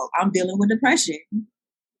 y'all, I'm dealing with depression.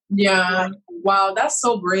 Yeah. Wow, that's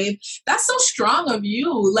so brave. That's so strong of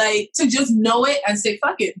you, like to just know it and say,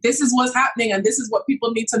 fuck it. This is what's happening and this is what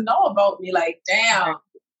people need to know about me. Like, damn.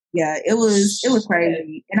 Yeah, it was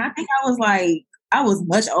crazy. And I think I was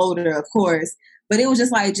much older, of course, but it was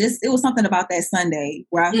just like, it was something about that Sunday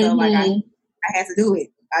where I felt like I had to do it.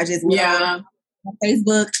 I just went on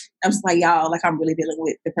Facebook. I was just like, y'all, like I'm really dealing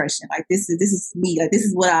with depression. Like this is me. Like this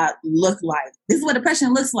is what I look like. This is what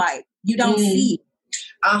depression looks like. You don't see it.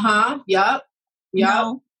 Yep. You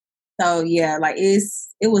know? So yeah, like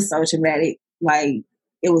it was so traumatic. Like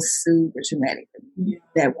it was super traumatic for me,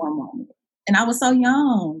 that one moment. And I was so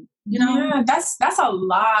young, you know? Yeah, that's a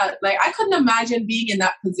lot. Like I couldn't imagine being in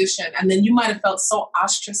that position. And then you might have felt so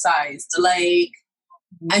ostracized, like,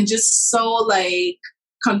 and just so like,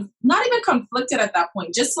 not even conflicted at that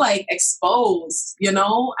point, just like exposed, you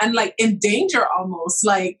know? And like in danger almost,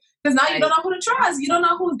 like, because now you don't know who to trust. You don't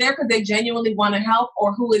know who's there because they genuinely want to help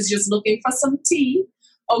or who is just looking for some tea.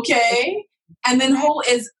 Okay. And then who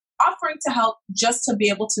is offering to help just to be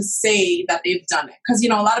able to say that they've done it. Because, you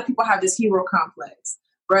know, a lot of people have this hero complex,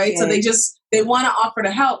 right? So they want to offer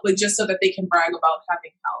to help, but just so that they can brag about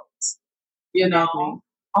having helped, you know?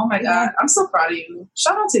 Oh my God. I'm so proud of you.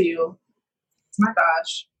 Shout out to you. My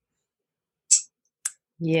gosh.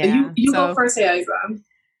 Yeah. You go first, Aiza.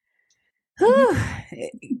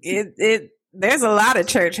 There's a lot of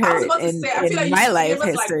church hurt in my life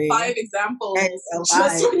history. Like 5 examples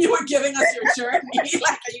just when you were giving us your journey.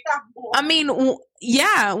 Like you got more. I mean,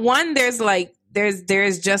 one,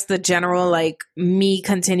 there's just the general like me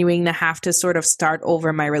continuing to have to sort of start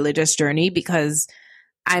over my religious journey because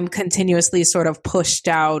I'm continuously sort of pushed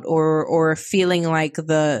out or feeling like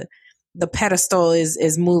the pedestal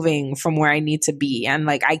is moving from where I need to be, and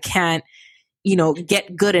like I can't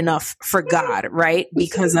get good enough for God, right?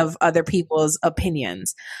 Because of other people's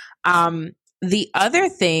opinions. The other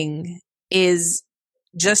thing is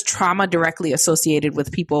just trauma directly associated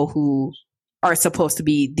with people who are supposed to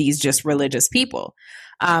be these just religious people.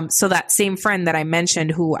 So that same friend that I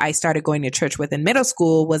mentioned who I started going to church with in middle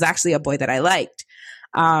school was actually a boy that I liked.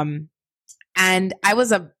 And I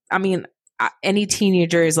was any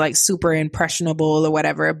teenager is like super impressionable or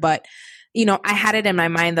whatever, but I had it in my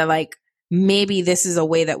mind that like, maybe this is a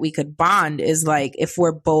way that we could bond is like, if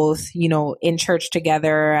we're both, in church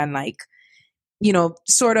together and like,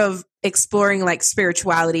 sort of exploring like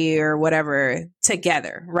spirituality or whatever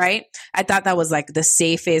together. Right. I thought that was like the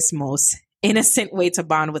safest, most innocent way to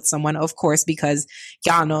bond with someone, of course, because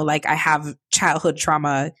y'all know, like I have childhood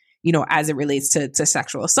trauma, as it relates to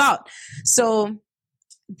sexual assault. So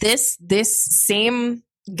this same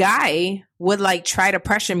guy would like try to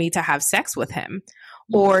pressure me to have sex with him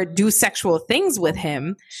or do sexual things with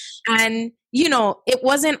him. And, it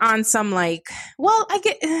wasn't on some like, well, I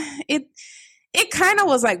get it. It kind of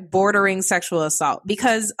was like bordering sexual assault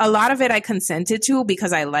because a lot of it I consented to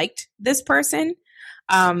because I liked this person.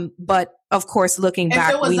 But of course, looking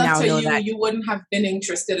back, we now know that you wouldn't have been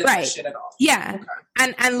interested in that shit at all. Yeah.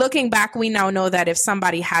 Okay. And looking back, we now know that if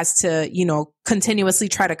somebody has to, continuously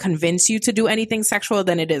try to convince you to do anything sexual,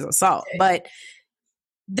 then it is assault. Okay. But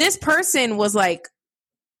this person was like,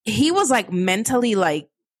 he was like mentally like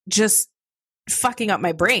just fucking up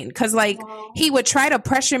my brain because like he would try to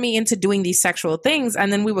pressure me into doing these sexual things,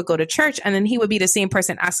 and then we would go to church, and then he would be the same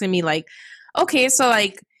person asking me like, okay, so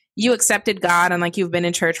like you accepted God and like you've been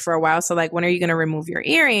in church for a while, so like when are you going to remove your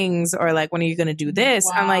earrings, or like when are you going to do this?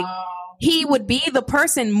 And like he would be the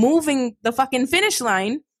person moving the fucking finish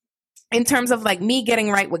line in terms of like me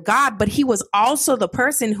getting right with God, but he was also the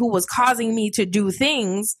person who was causing me to do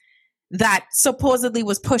things that supposedly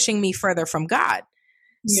was pushing me further from God.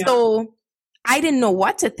 Yeah. So I didn't know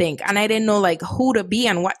what to think, and I didn't know like who to be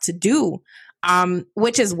and what to do.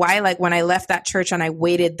 Which is why like when I left that church and I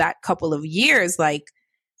waited that couple of years, like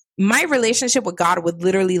my relationship with God would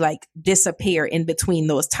literally like disappear in between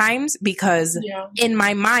those times because in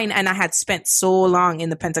my mind, and I had spent so long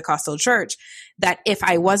in the Pentecostal church that if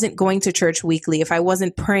I wasn't going to church weekly, if I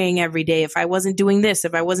wasn't praying every day, if I wasn't doing this,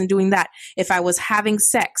 if I wasn't doing that, if I was having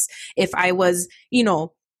sex, if I was,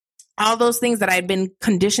 all those things that I'd been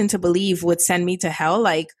conditioned to believe would send me to hell,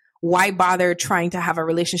 like why bother trying to have a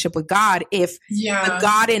relationship with God if the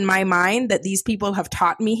God in my mind that these people have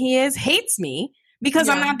taught me he is hates me because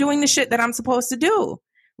I'm not doing the shit that I'm supposed to do.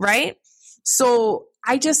 Right. So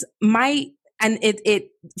I just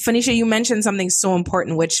Phoenicia, you mentioned something so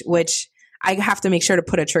important, which I have to make sure to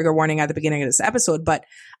put a trigger warning at the beginning of this episode. But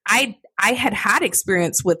I had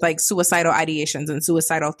experience with like suicidal ideations and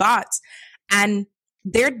suicidal thoughts. And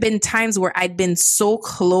there'd been times where I'd been so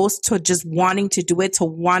close to just wanting to do it, to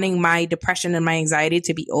wanting my depression and my anxiety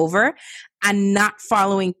to be over and not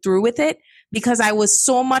following through with it because I was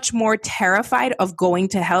so much more terrified of going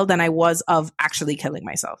to hell than I was of actually killing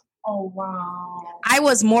myself. Oh, wow. I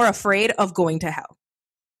was more afraid of going to hell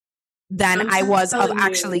than I was of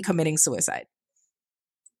actually committing suicide.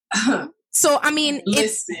 So, I mean,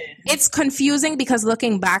 it's confusing because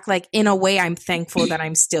looking back, like in a way, I'm thankful that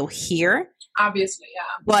I'm still here. Obviously, yeah.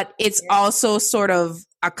 But it's also sort of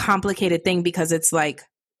a complicated thing because it's like,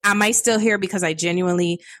 am I still here because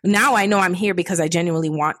now I know I'm here because I genuinely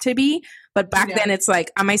want to be. But back then it's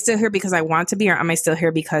like, am I still here because I want to be, or am I still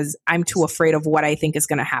here because I'm too afraid of what I think is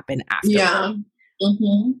going to happen after? Yeah.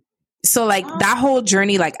 Mm-hmm. So like that whole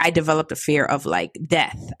journey, like I developed a fear of like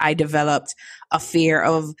death. I developed a fear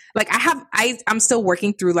of like, I'm still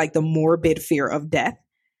working through like the morbid fear of death.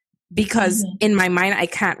 Because in my mind, I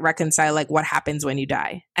can't reconcile like what happens when you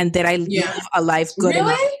die. And did I live a life good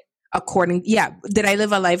enough did I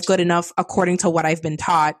live a life good enough according to what I've been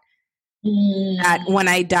taught that when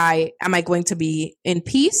I die, am I going to be in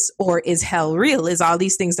peace, or is hell real? Is all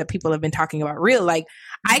these things that people have been talking about real? Like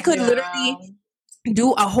I could literally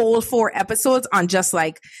do a whole 4 episodes on just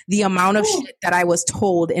like the amount of shit that I was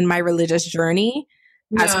told in my religious journey.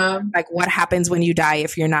 As like what happens when you die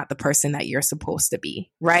if you're not the person that you're supposed to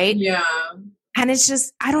be, right? Yeah. And it's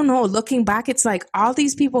just, I don't know, looking back, it's like all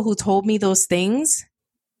these people who told me those things,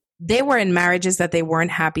 they were in marriages that they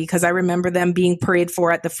weren't happy because I remember them being prayed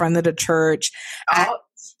for at the front of the church.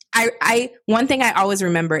 One thing I always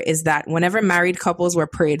remember is that whenever married couples were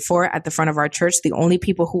prayed for at the front of our church, the only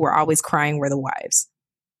people who were always crying were the wives.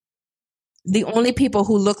 The only people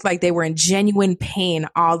who looked like they were in genuine pain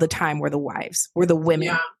all the time were the wives, were the women.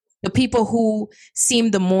 Yeah. The people who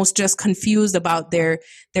seemed the most just confused about their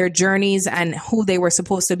journeys and who they were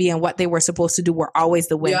supposed to be and what they were supposed to do were always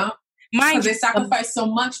the women. Yeah. Mind they sacrifice so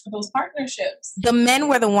much for those partnerships. The men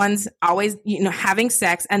were the ones always, having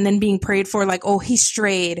sex and then being prayed for, like, oh, he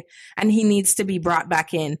strayed and he needs to be brought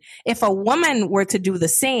back in. If a woman were to do the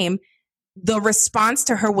same, the response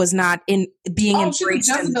to her was not in being embraced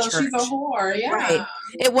in the church. She's a whore. Yeah. Right.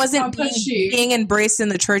 It wasn't being embraced in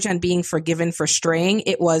the church and being forgiven for straying.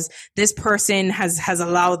 It was, this person has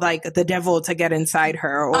allowed like the devil to get inside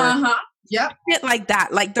her, or shit like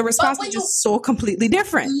that. Like the response was just so completely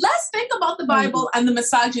different. Let's think about the Bible and the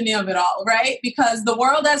misogyny of it all, right? Because the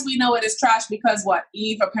world as we know it is trash because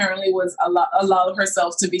Eve apparently was allowed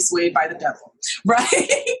herself to be swayed by the devil,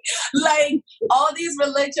 right? Like all these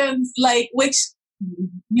religions, like, which,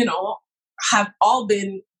 have all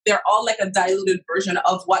been, they're all like a diluted version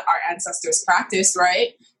of what our ancestors practiced,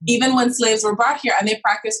 right? Even when slaves were brought here and they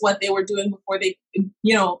practiced what they were doing before they,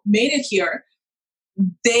 made it here,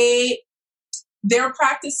 their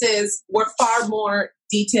practices were far more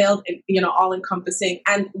detailed and, all encompassing.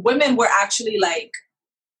 And women were actually like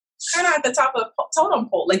kind of at the top of the totem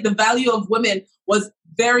pole. Like the value of women was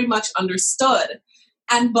very much understood.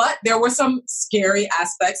 But there were some scary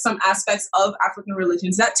aspects, some aspects of African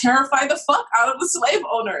religions that terrify the fuck out of the slave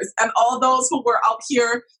owners and all those who were out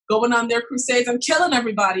here going on their crusades and killing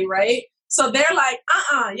everybody, right? So they're like,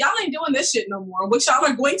 y'all ain't doing this shit no more. What y'all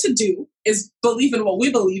are going to do is believe in what we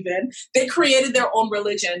believe in. They created their own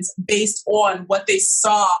religions based on what they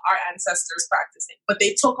saw our ancestors practicing. But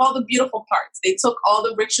they took all the beautiful parts. They took all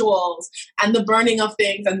the rituals and the burning of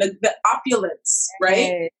things and the opulence,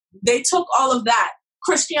 right? They took all of that.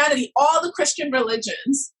 Christianity, all the Christian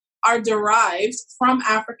religions are derived from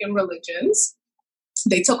African religions.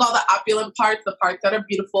 They took all the opulent parts, the parts that are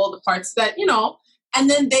beautiful, the parts that, and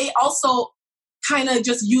then they also kind of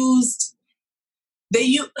just used,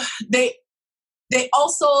 they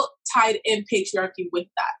also tied in patriarchy with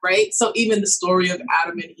that, right? So even the story of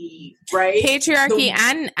Adam and Eve, right? Patriarchy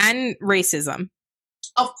and racism.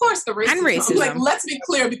 Of course, the racism. And racism. Like, let's be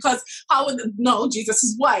clear, because Jesus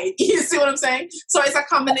is white. You see what I'm saying? So it's a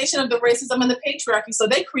combination of the racism and the patriarchy. So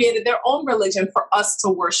they created their own religion for us to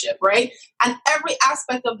worship, right? And every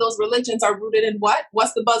aspect of those religions are rooted in what?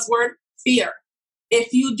 What's the buzzword? Fear.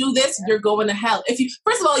 If you do this, you're going to hell.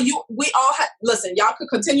 First of all, listen, y'all could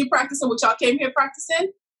continue practicing what y'all came here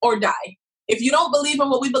practicing or die. If you don't believe in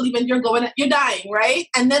what we believe in, you're dying, right?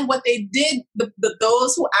 And then what they did,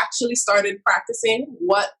 those who actually started practicing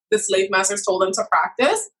what the slave masters told them to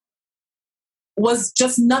practice was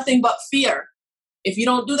just nothing but fear. If you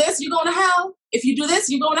don't do this, you're going to hell. If you do this,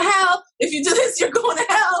 you're going to hell. If you do this, you're going to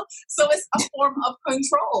hell. So it's a form of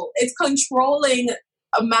control. It's controlling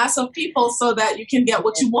a mass of people so that you can get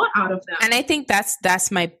what you want out of them. And I think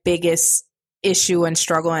that's my biggest issue and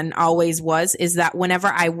struggle, and always was, is that whenever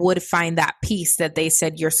I would find that peace that they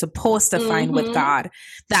said you're supposed to find with God,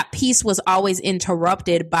 that peace was always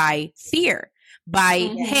interrupted by fear,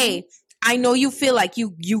 by, hey, I know you feel like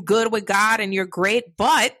you good with God and you're great,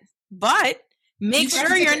 but make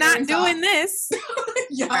sure you're not doing this.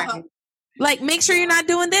 Yeah. Like, make sure you're not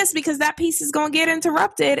doing this because that peace is going to get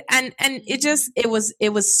interrupted. And it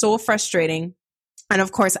was so frustrating. And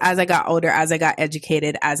of course, as I got older, as I got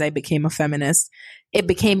educated, as I became a feminist, it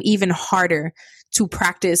became even harder to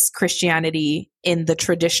practice Christianity in the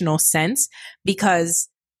traditional sense, because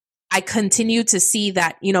I continue to see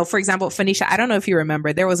that, for example, Phoenicia, I don't know if you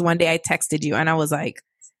remember, there was one day I texted you and I was like,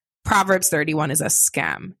 Proverbs 31 is a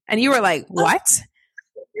scam. And you were like, what?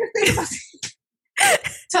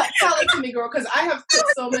 Tell it to me, girl, because I have put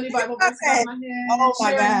so many Bible verses on my head. Oh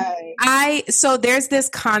my God. So there's this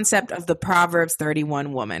concept of the Proverbs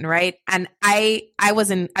 31 woman, right? And I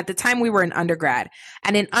was at the time we were in undergrad,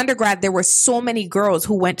 and in undergrad, there were so many girls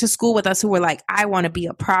who went to school with us who were like, I want to be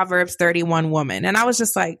a Proverbs 31 woman. And I was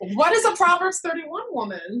just like, what is a Proverbs 31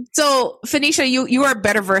 woman? So Phoenicia, you are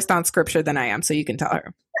better versed on scripture than I am, so you can tell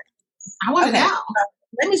her. I want to know.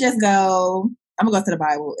 Let me just go. I'm gonna go to the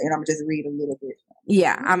Bible and I'm gonna just read a little bit.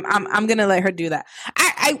 Yeah, I'm gonna let her do that.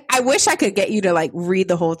 I wish I could get you to like read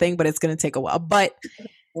the whole thing, but it's gonna take a while. But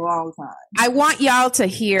a long time. I want y'all to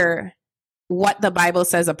hear what the Bible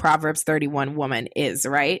says a Proverbs 31 woman is,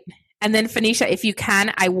 right? And then Phoenicia, if you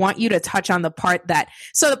can, I want you to touch on the part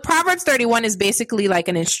so the Proverbs 31 is basically like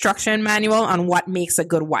an instruction manual on what makes a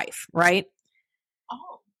good wife, right?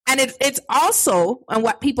 And it's also, and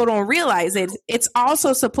what people don't realize is, it's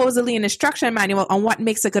also supposedly an instruction manual on what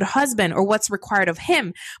makes a good husband or what's required of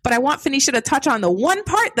him. But I want Phoenicia to touch on the one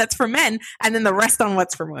part that's for men and then the rest on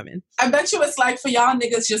what's for women. I bet you it's like, for y'all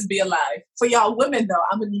niggas, just be alive. For y'all women, though,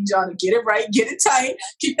 I'm going to need y'all to get it right, get it tight,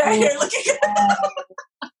 keep that hair looking good.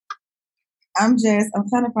 I'm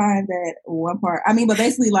trying to find that one part. I mean, but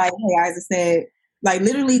basically, like, hey, Isaac said, Like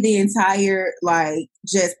literally the entire, like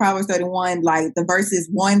just Proverbs 31, like the verses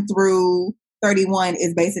 1 through 31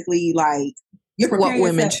 is basically like you're preparing what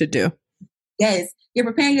women should do. Yes. You're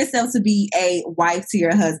preparing yourself to be a wife to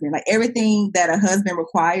your husband. Like everything that a husband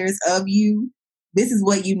requires of you, this is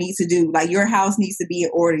what you need to do. Like your house needs to be in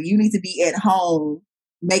order. You need to be at home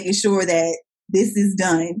making sure that this is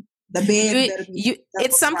done. The bed.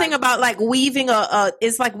 It's something about like weaving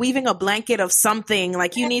it's like weaving a blanket of something.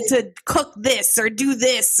 Like you need to cook this or do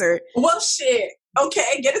this or. Well, shit.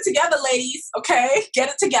 Okay, get it together, ladies. Okay, get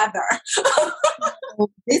it together.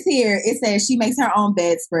 This here, it says she makes her own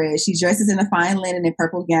bedspread. She dresses in a fine linen and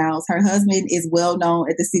purple gowns. Her husband is well known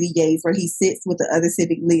at the city gates where he sits with the other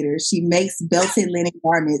civic leaders. She makes belted linen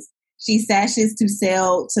garments. She sashes to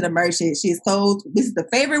sell to the merchant. She is clothed. This is the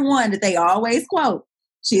favorite one that they always quote.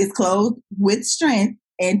 She is clothed with strength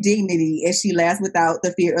and dignity, and she laughs without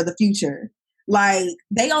the fear of the future. Like,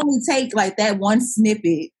 they only take like that one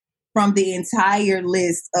snippet from the entire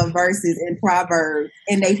list of verses in Proverbs,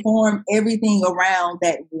 and they form everything around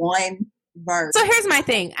that one verse. So here's my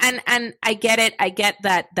thing, and I get it. I get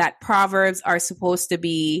that Proverbs are supposed to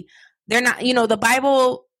be, they're not, the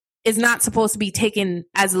Bible is not supposed to be taken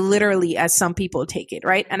as literally as some people take it,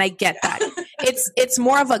 right? And I get that. It's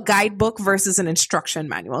more of a guidebook versus an instruction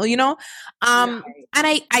manual, and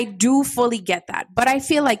I do fully get that. But I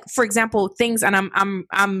feel like, for example, things, and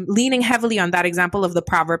I'm leaning heavily on that example of the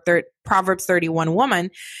Proverbs 31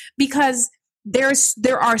 woman, because there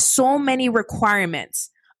are so many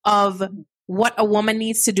requirements of what a woman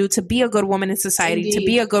needs to do to be a good woman in society, to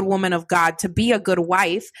be a good woman of God, to be a good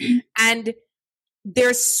wife, and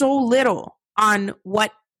there's so little on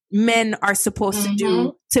what men are supposed to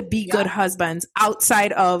do to be good husbands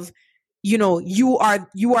outside of, you are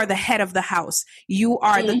the head of the house. You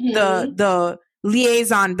are the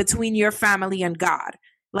liaison between your family and God.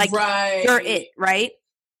 Like you're it, right?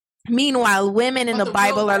 Meanwhile, women in the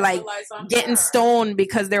Bible are like getting stoned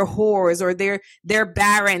because they're whores or they're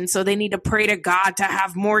barren, so they need to pray to God to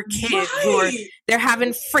have more kids, or they're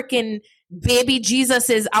having freaking baby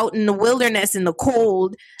Jesuses out in the wilderness in the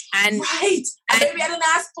cold. And baby, I didn't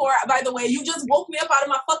ask for it, by the way. You just woke me up out of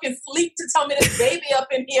my fucking sleep to tell me this baby up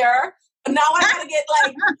in here. Now I gotta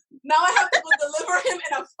now I have to go deliver him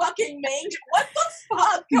in a fucking manger. What the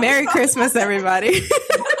fuck? Merry Christmas, everybody. I'm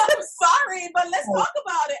sorry, but let's talk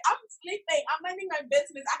about it. I'm sleeping. I'm minding my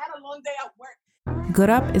business. I had a long day at work. Good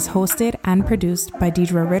Up is hosted and produced by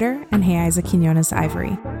Deidre Ritter and Heiza Quinones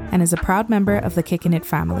Ivory, and is a proud member of the Kickin' It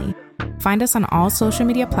family. Find us on all social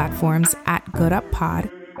media platforms at Good Up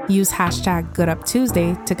Pod. Use hashtag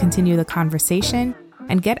GoodUpTuesday to continue the conversation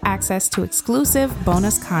and get access to exclusive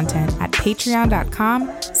bonus content at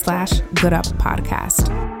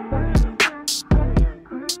patreon.com/GoodUpPodcast.